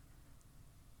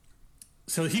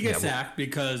so he gets sacked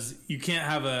because you can't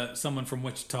have someone from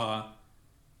Wichita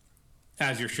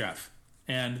as your chef.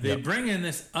 And they bring in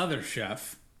this other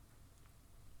chef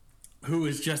who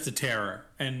is just a terror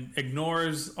and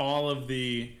ignores all of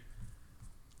the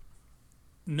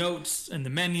notes and the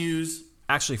menus.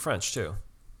 Actually French, too.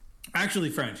 Actually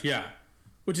French, yeah.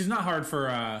 Which is not hard for,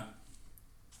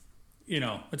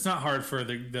 it's not hard for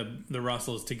the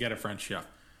Russells to get a French chef.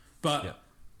 But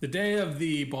the day of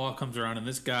the ball comes around and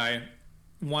this guy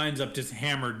winds up just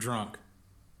hammered drunk.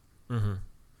 Mm-hmm.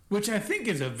 Which I think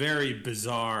is a very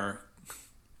bizarre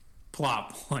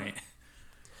plot point.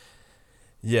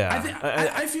 Yeah.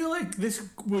 I feel like this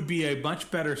would be a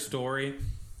much better story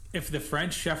if the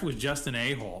French chef was just an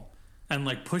a-hole and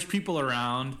like push people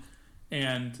around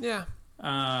and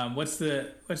what's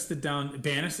the down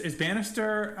is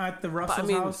Bannister at the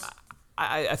Russell's house?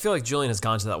 I feel like Julian has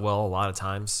gone to that well a lot of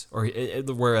times,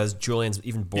 whereas Julian's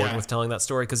even bored with telling that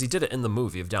story because he did it in the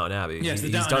movie of Downton Abbey. Yes,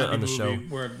 he's done it on the show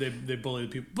where they bully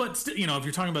the people. But still, if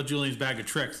you're talking about Julian's bag of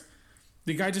tricks,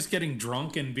 the guy just getting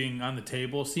drunk and being on the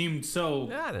table seemed so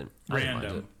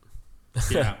random.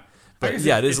 Yeah, but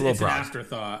it is a little broad. An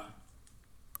afterthought.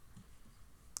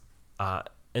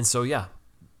 And so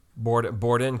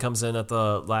Borden comes in at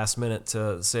the last minute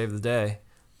to save the day,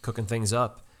 cooking things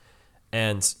up,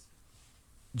 and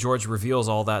George reveals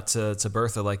all that to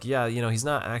Bertha, like, he's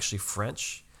not actually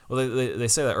French. Well, they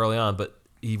say that early on, but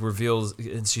he reveals,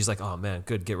 and she's like, oh man,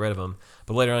 good, get rid of him.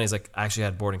 But later on, he's like, I actually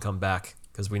had Borden come back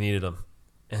because we needed him.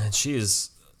 And she is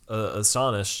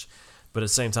astonished, but at the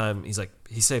same time, he's like,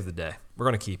 he saved the day. We're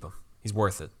going to keep him. He's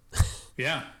worth it.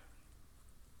 Yeah.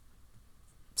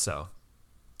 So.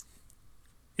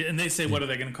 And they say, what are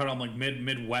they going to call him, like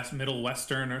Middle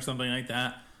Western or something like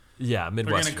that? Yeah, Midwestern.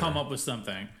 They're going to come up with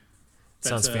something.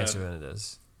 Sounds fancier than it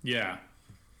is. Yeah.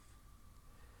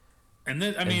 And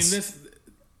then,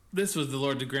 this was the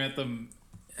Lord to grant them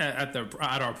at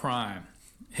our prime.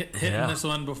 Hitting this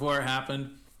one before it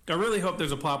happened. I really hope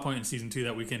there's a plot point in season 2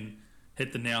 that we can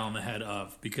hit the nail on the head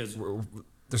of, because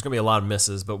there's going to be a lot of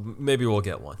misses, but maybe we'll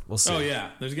get one. We'll see. Oh yeah,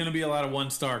 there's going to be a lot of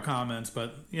 1-star comments,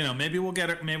 but maybe we'll get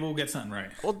it. Maybe we'll get something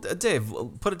right. Well, Dave,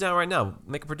 put it down right now.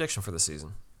 Make a prediction for the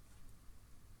season.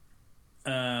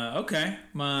 Okay.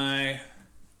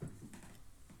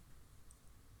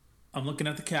 I'm looking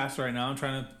at the cast right now. I'm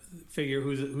trying to figure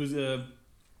who's a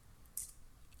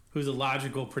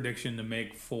logical prediction to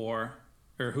make for,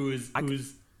 or who's. I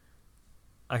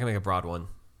can make a broad one.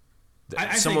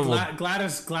 I think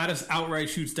Gladys outright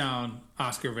shoots down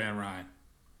Oscar Van Ryn.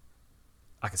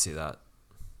 I can see that,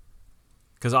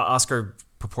 because Oscar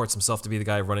purports himself to be the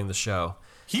guy running the show.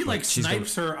 He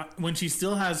snipes her when she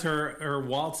still has her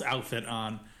waltz outfit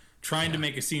on, trying to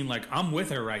make a scene like, I'm with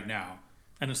her right now.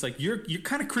 And it's like, you're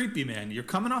kind of creepy, man. You're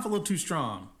coming off a little too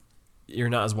strong. You're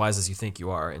not as wise as you think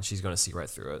you are, and she's going to see right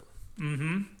through it.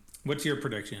 Mm-hmm. What's your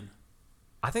prediction?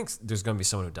 I think there's going to be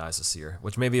someone who dies this year,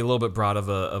 which may be a little bit broad of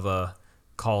a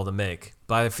call to make.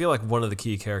 But I feel like one of the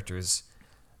key characters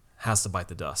has to bite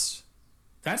the dust.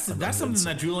 That's something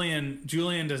that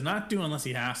Julian does not do unless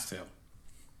he has to.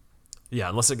 Yeah,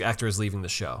 unless the actor is leaving the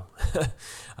show.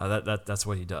 That's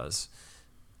what he does.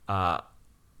 I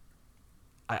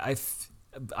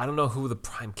don't know who the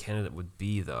prime candidate would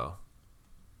be, though.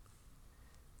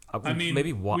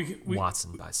 Maybe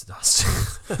Watson bites the dust.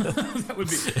 That would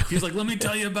be. He's like, let me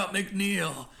tell you about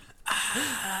McNeil.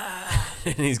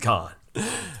 And he's gone. We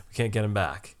can't get him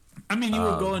back. I mean, you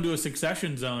would go into a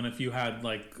succession zone if you had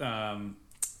one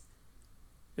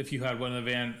of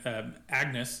the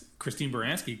Agnes, Christine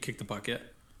Baranski, kick the bucket.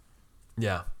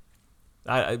 Yeah.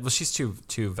 Well, she's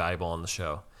too valuable on the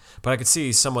show. But I could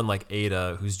see someone like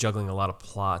Ada, who's juggling a lot of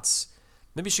plots.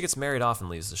 Maybe she gets married off and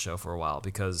leaves the show for a while,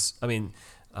 because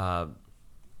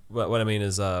what I mean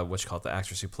is the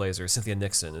actress who plays her, Cynthia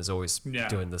Nixon, is always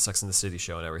doing the Sex and the City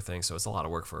show and everything, so it's a lot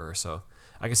of work for her. So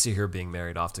I can see her being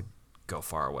married off to go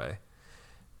far away.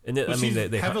 And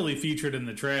she's heavily featured in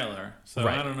the trailer, so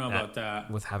I don't know about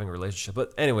that with having a relationship.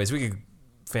 But anyways, we could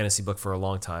fantasy book for a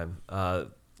long time.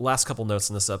 Last couple notes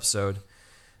in this episode.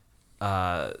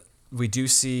 We do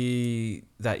see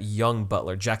that young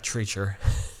butler, Jack Treacher.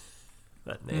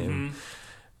 That name.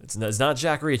 Mm-hmm. It's not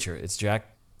Jack Reacher. It's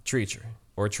Jack Treacher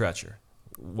or Treacher,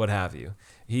 what have you.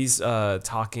 He's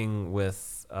talking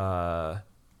with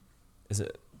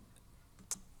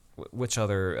which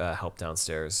other help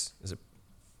downstairs? Is it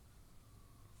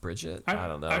Bridget? I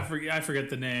don't know. I forget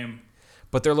the name.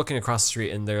 But they're looking across the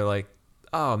street and they're like,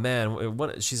 oh man,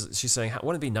 she's saying,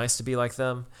 wouldn't it be nice to be like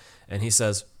them? And he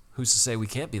says, who's to say we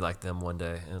can't be like them one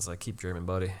day? And it's like, keep dreaming,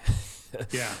 buddy.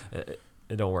 Yeah.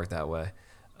 It don't work that way.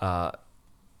 And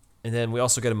then we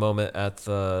also get a moment at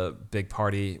the big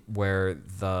party where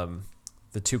the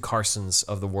two Carsons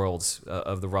of the world,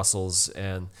 of the Russells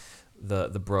and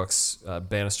the Brooks,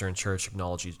 Bannister and Church,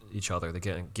 acknowledge each other.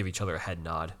 They give each other a head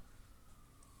nod.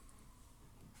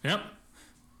 Yep.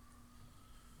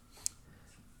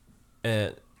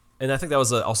 And I think that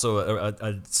was also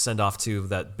a send off to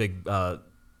that big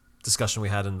discussion we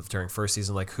had during first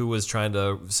season, like who was trying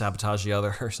to sabotage the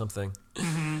other or something.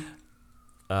 Mm-hmm.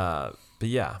 But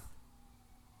yeah,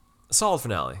 solid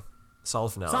finale.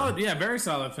 Yeah, very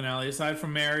solid finale. Aside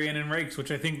from Marion and Rakes, which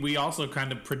I think we also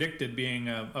kind of predicted being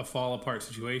a fall apart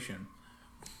situation.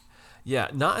 Yeah,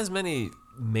 not as many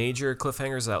major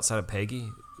cliffhangers outside of Peggy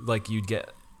like you'd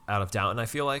get out of Downton, I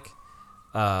feel like.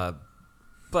 But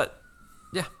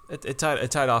yeah, it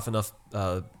tied off enough,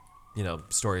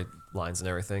 storylines and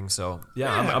everything. So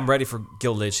yeah. I'm ready for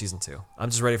Gilded Age season 2. I'm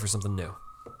just ready for something new.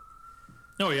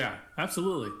 Oh yeah,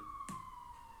 absolutely.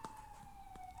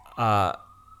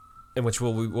 In which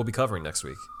we'll be covering next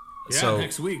week. Yeah,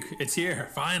 next week. It's here,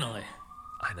 finally.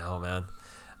 I know, man.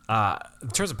 In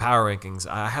terms of power rankings,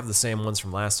 I have the same ones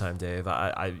from last time, Dave.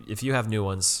 If you have new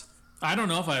ones... I don't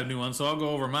know if I have new ones, so I'll go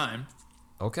over mine.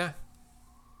 Okay.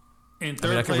 In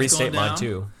third I can restate mine,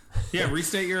 too. Yeah,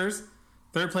 restate yours.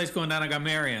 Third place going down, I got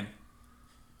Marion.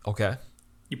 Okay.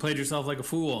 You played yourself like a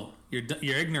fool. You're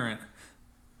ignorant.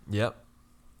 Yep.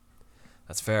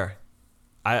 That's fair.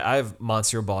 I have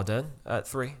Monsieur Baudin at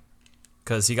 3.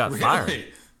 Because he got fired.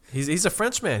 He's a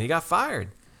Frenchman. He got fired.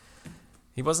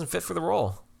 He wasn't fit for the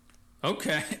role.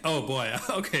 Okay. Oh, boy.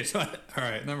 Okay. So, all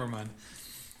right. Never mind.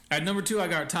 At number 2, I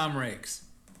got Tom Rakes.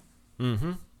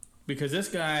 Mm-hmm. Because this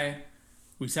guy,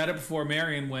 we said it before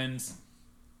Marion wins.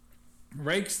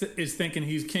 Rakes is thinking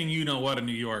he's king you-know-what in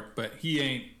New York, but he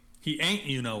ain't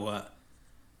you-know-what.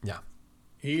 Yeah.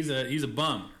 He's a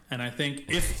bum. And I think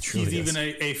if he's even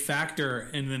a factor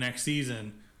in the next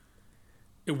season...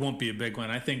 It won't be a big one.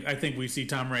 I think we see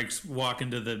Tom Rakes walk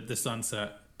into the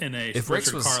sunset in a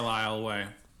Richard Carlisle way.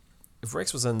 If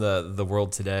Rakes was in the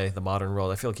world today, the modern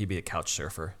world, I feel like he'd be a couch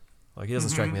surfer. Like he doesn't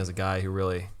strike me as a guy who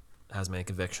really has many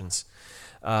convictions.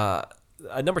 At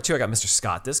number 2, I got Mr.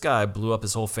 Scott. This guy blew up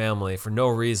his whole family for no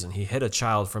reason. He hid a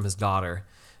child from his daughter,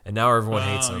 and now everyone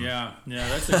hates him. Yeah,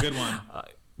 that's a good one.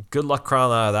 Good luck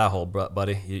crawling out of that hole,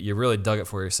 buddy. You really dug it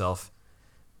for yourself.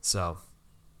 So...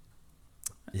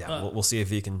 yeah, we'll see if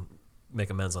he can make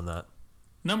amends on that.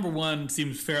 Number 1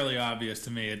 seems fairly obvious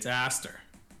to me. It's Astor.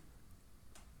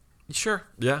 Sure.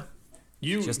 Yeah.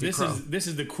 This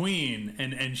is the queen,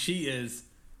 and she's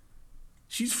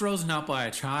frozen out by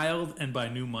a child and by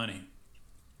new money.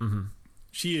 Mm-hmm.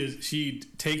 She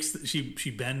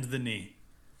bends the knee.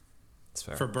 That's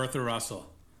fair. For Bertha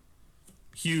Russell.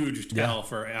 Huge tell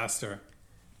for Astor.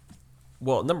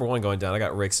 Well, number 1 going down, I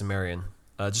got Rakes and Marion.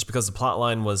 Just because the plot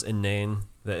line was inane,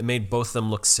 that it made both of them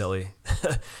look silly.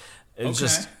 It was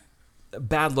just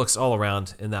bad looks all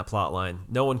around in that plot line.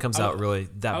 No one comes out really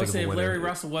that big of a winner. I would say if Larry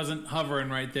Russell wasn't hovering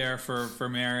right there for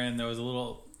Marion, there was a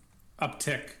little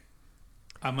uptick.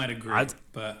 I might agree.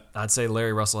 I'd say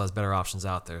Larry Russell has better options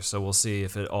out there, so we'll see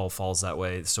if it all falls that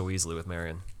way so easily with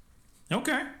Marion.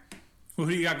 Okay. Well,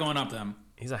 who you got going up then?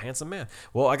 He's a handsome man.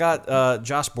 Well, I got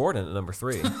Josh Borden at number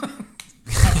 3.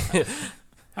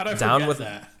 How'd I forget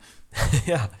that?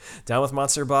 Yeah, down with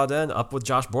Monsieur Baudin, up with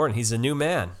Josh Borden. He's a new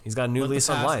man. He's got a new lease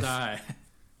on life. Die.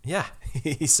 Yeah,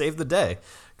 he saved the day.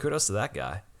 Kudos to that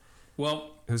guy.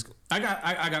 Well, I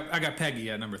got Peggy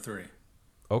at number 3.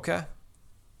 Okay.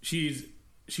 She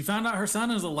found out her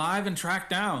son is alive and tracked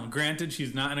down. Granted,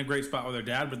 she's not in a great spot with her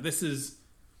dad, but this is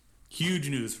huge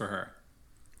news for her.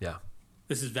 Yeah.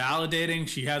 This is validating.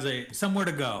 She has somewhere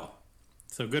to go.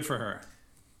 So good for her.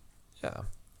 Yeah.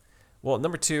 Well,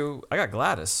 number 2, I got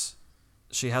Gladys.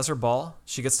 She has her ball.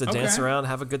 She gets to dance around,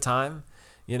 have a good time.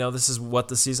 You know, this is what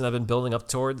the season I've been building up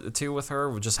to with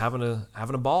her. We're just having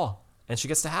a ball, and she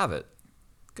gets to have it.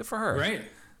 Good for her.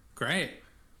 Great.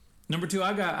 Number 2,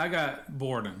 I got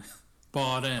Borden.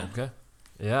 Bought in. Okay.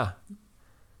 Yeah.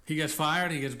 He gets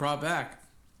fired. He gets brought back.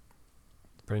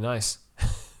 Pretty nice.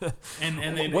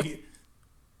 and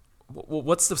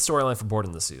what's the storyline for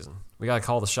Borden this season? We gotta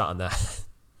call the shot on that.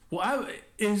 Well,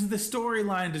 is the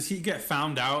storyline, does he get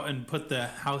found out and put the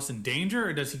house in danger,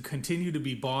 or does he continue to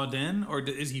be bought in, or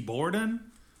is he Borden?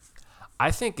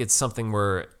 I think it's something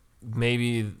where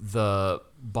maybe the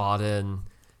bought in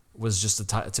was just the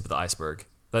tip of the iceberg,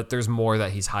 That there's more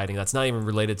that he's hiding. That's not even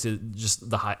related to just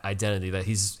the identity. That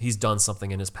he's done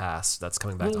something in his past that's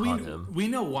coming back to haunt him. We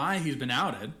know why he's been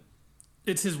outed.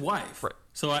 It's his wife. Right.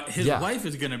 So his wife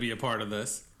is going to be a part of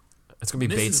this. It's going to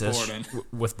be Bates-ish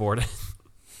with Borden.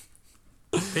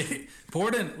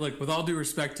 Borden, look, with all due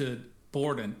respect to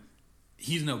Borden,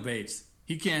 he's no Bates.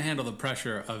 He can't handle the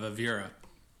pressure of a Vera.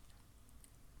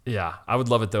 Yeah, I would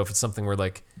love it though if it's something where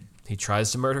like he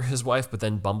tries to murder his wife but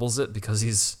then bumbles it because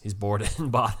he's bored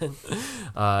and Borden,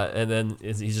 and then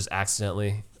he just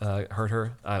accidentally hurt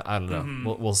her. I don't know.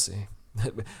 Mm-hmm. We'll see.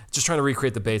 Just trying to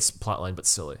recreate the Bates plotline, but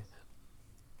silly.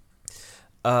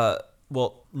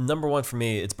 Well, number one for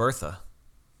me, it's Bertha.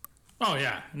 Oh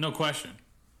yeah, no question.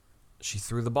 She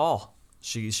threw the ball.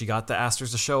 She got the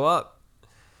Astors to show up,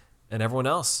 and everyone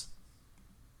else.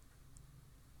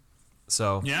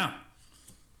 So yeah,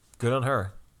 good on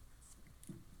her.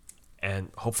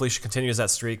 And hopefully she continues that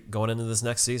streak going into this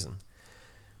next season,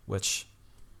 which,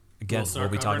 again, we'll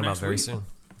be talking about very soon.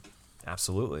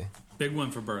 Absolutely. Big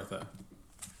one for Bertha.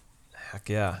 Heck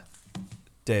yeah.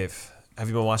 Dave, have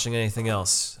you been watching anything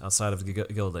else outside of the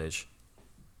Gilded Age?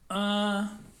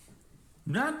 Not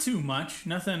too much.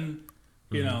 Nothing,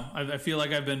 you know, I feel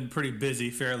like I've been pretty busy,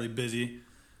 fairly busy.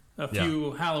 A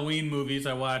few Halloween movies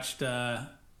I watched.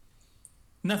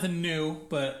 Nothing new,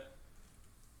 but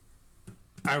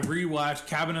I rewatched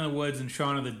Cabin in the Woods and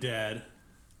Shaun of the Dead.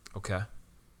 Okay.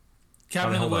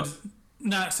 Cabin in the Woods,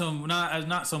 not so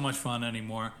much fun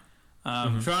anymore.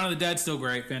 Shaun of the Dead still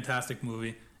great, fantastic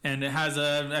movie, and it has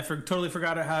totally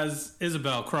forgot it has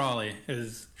Isabel Crawley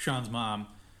is Sean's mom.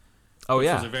 Oh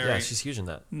yeah, yeah, she's huge in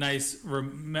that. Nice,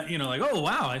 like oh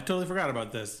wow, I totally forgot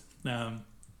about this. Yeah,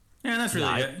 that's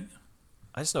really it.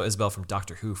 I just know Isabel from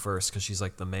Doctor Who first because she's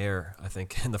like the mayor, I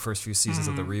think, in the first few seasons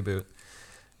of the reboot.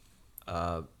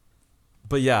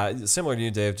 But yeah, similar to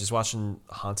you, Dave, just watching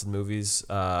haunted movies.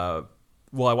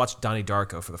 Well, I watched Donnie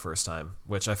Darko for the first time,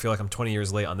 which I feel like I'm 20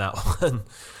 years late on that one.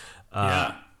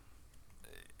 Yeah,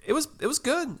 it was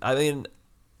good. I mean,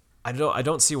 I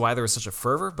don't see why there was such a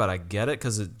fervor, but I get it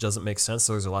because it doesn't make sense.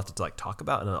 So there's a lot to like talk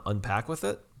about and unpack with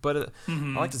it. But I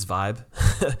liked its vibe.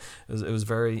 it was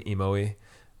very emo-y.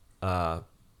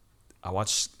 I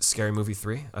watched Scary Movie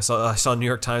 3. I saw New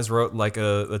York Times wrote like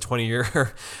a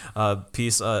 20-year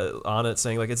piece on it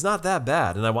saying like it's not that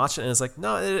bad, and I watched it and it's like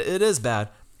no, it is bad,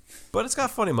 but it's got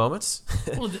funny moments.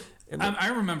 Well, I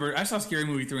remember I saw Scary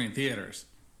Movie 3 in theaters,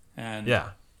 and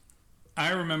I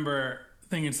remember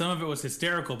thinking some of it was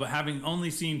hysterical, but having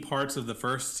only seen parts of the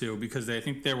first two because I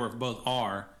think they were both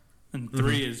R and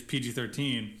 3 is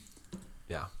PG-13.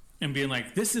 Yeah. And being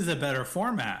like, this is a better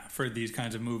format for these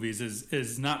kinds of movies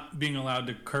is not being allowed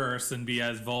to curse and be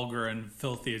as vulgar and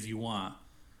filthy as you want.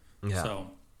 Yeah.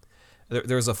 So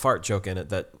there was a fart joke in it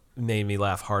that made me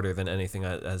laugh harder than anything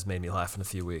that has made me laugh in a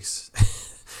few weeks.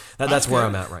 That's where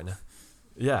I'm at right now.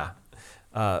 Yeah.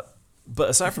 But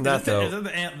aside from that, though... Is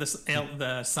that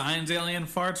the Signs alien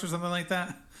farts or something like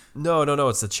that? No,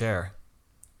 it's the chair.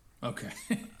 Okay.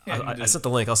 I sent the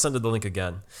link. I'll send you the link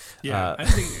again. Yeah, I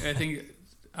think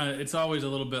it's always a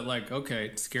little bit like,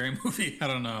 okay, scary movie. I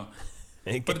don't know.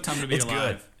 What a time to be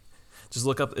alive. Good. Just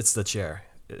look up It's the Chair.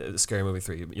 Scary Movie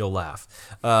 3. You'll laugh.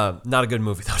 Not a good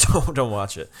movie, though. Don't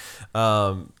watch it.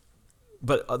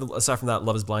 But aside from that,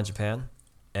 Love is Blind Japan.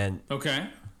 And okay.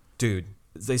 Dude,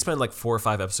 they spend like 4 or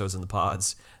 5 episodes in the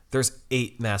pods. There's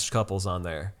 8 matched couples on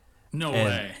there. No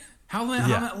way. How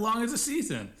long is a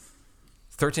season?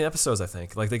 13 episodes, I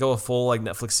think. Like, they go a full, like,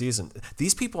 Netflix season.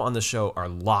 These people on the show are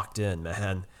locked in,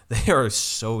 man. They are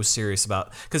so serious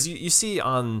about... Because you see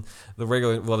on the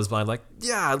regular Love is Blind, like,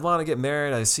 yeah, I want to get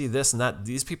married. I see this and that.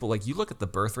 These people, like, you look at the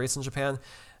birth rates in Japan.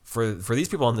 For these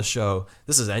people on the show,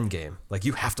 this is endgame. Like,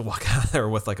 you have to walk out of there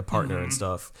with, like, a partner and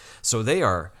stuff. So they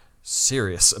are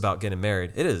serious about getting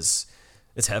married. It's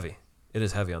heavy. It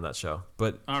is heavy on that show.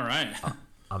 But... All right.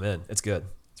 I'm in. It's good.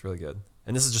 It's really good.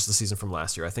 And this is just the season from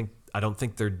last year. I don't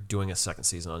think they're doing a second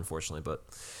season, unfortunately. But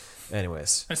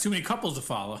anyways. That's too many couples to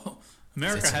follow.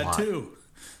 America had 2.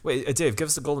 Wait, Dave, give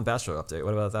us the Golden Bachelor update.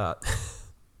 What about that?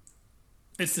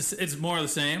 It's more of the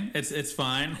same. It's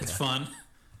fine. It's fun.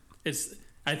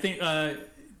 I think I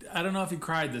don't know if he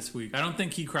cried this week. I don't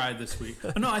think he cried this week.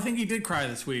 No, I think he did cry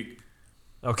this week.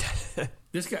 Okay.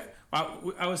 This guy,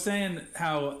 I was saying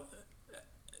how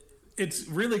it's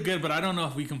really good, but I don't know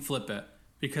if we can flip it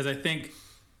because I think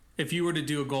if you were to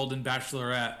do a Golden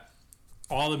Bachelorette,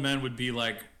 all the men would be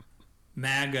like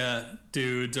MAGA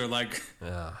dudes or like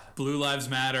Blue Lives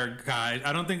Matter guys.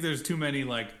 I don't think there's too many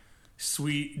like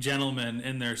sweet gentlemen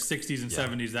in their 60s and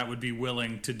 70s that would be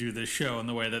willing to do this show in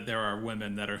the way that there are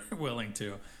women that are willing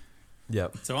to.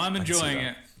 Yep. So I'm enjoying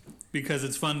it. because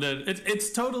it's fun to.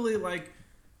 It's totally like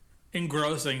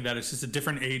engrossing that it's just a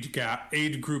different age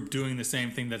group doing the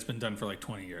same thing that's been done for like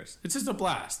 20 years. It's just a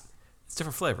blast. It's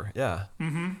different flavor, yeah.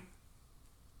 Mm-hmm.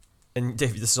 And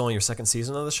Dave, this is only your second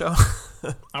season of the show?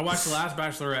 I watched the last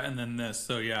Bachelorette and then this,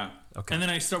 so yeah. Okay. And then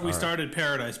we started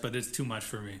Paradise, but it's too much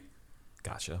for me.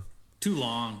 Gotcha. Too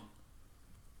long.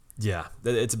 Yeah,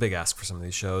 it's a big ask for some of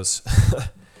these shows.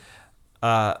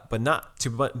 But not too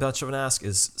much of an ask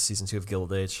is season 2 of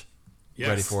Gilded Age. Yes.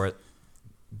 Ready for it.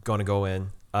 Going to go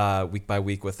in week by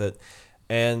week with it.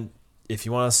 And if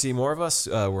you want to see more of us,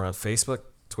 we're on Facebook,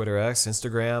 Twitter X,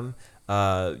 Instagram.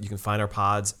 You can find our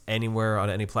pods anywhere on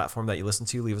any platform that you listen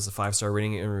to. Leave us a 5-star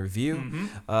rating and review. Mm-hmm.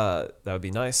 That would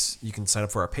be nice. You can sign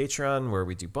up for our Patreon where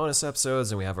we do bonus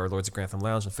episodes, and we have our Lords of Grantham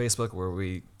Lounge on Facebook where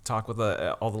we talk with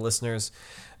all the listeners.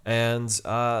 And we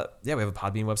have a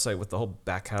Podbean website with the whole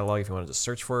back catalog if you want to just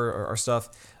search for our stuff.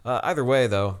 Either way,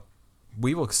 though,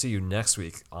 we will see you next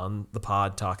week on the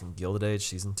pod talking Gilded Age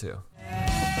Season 2.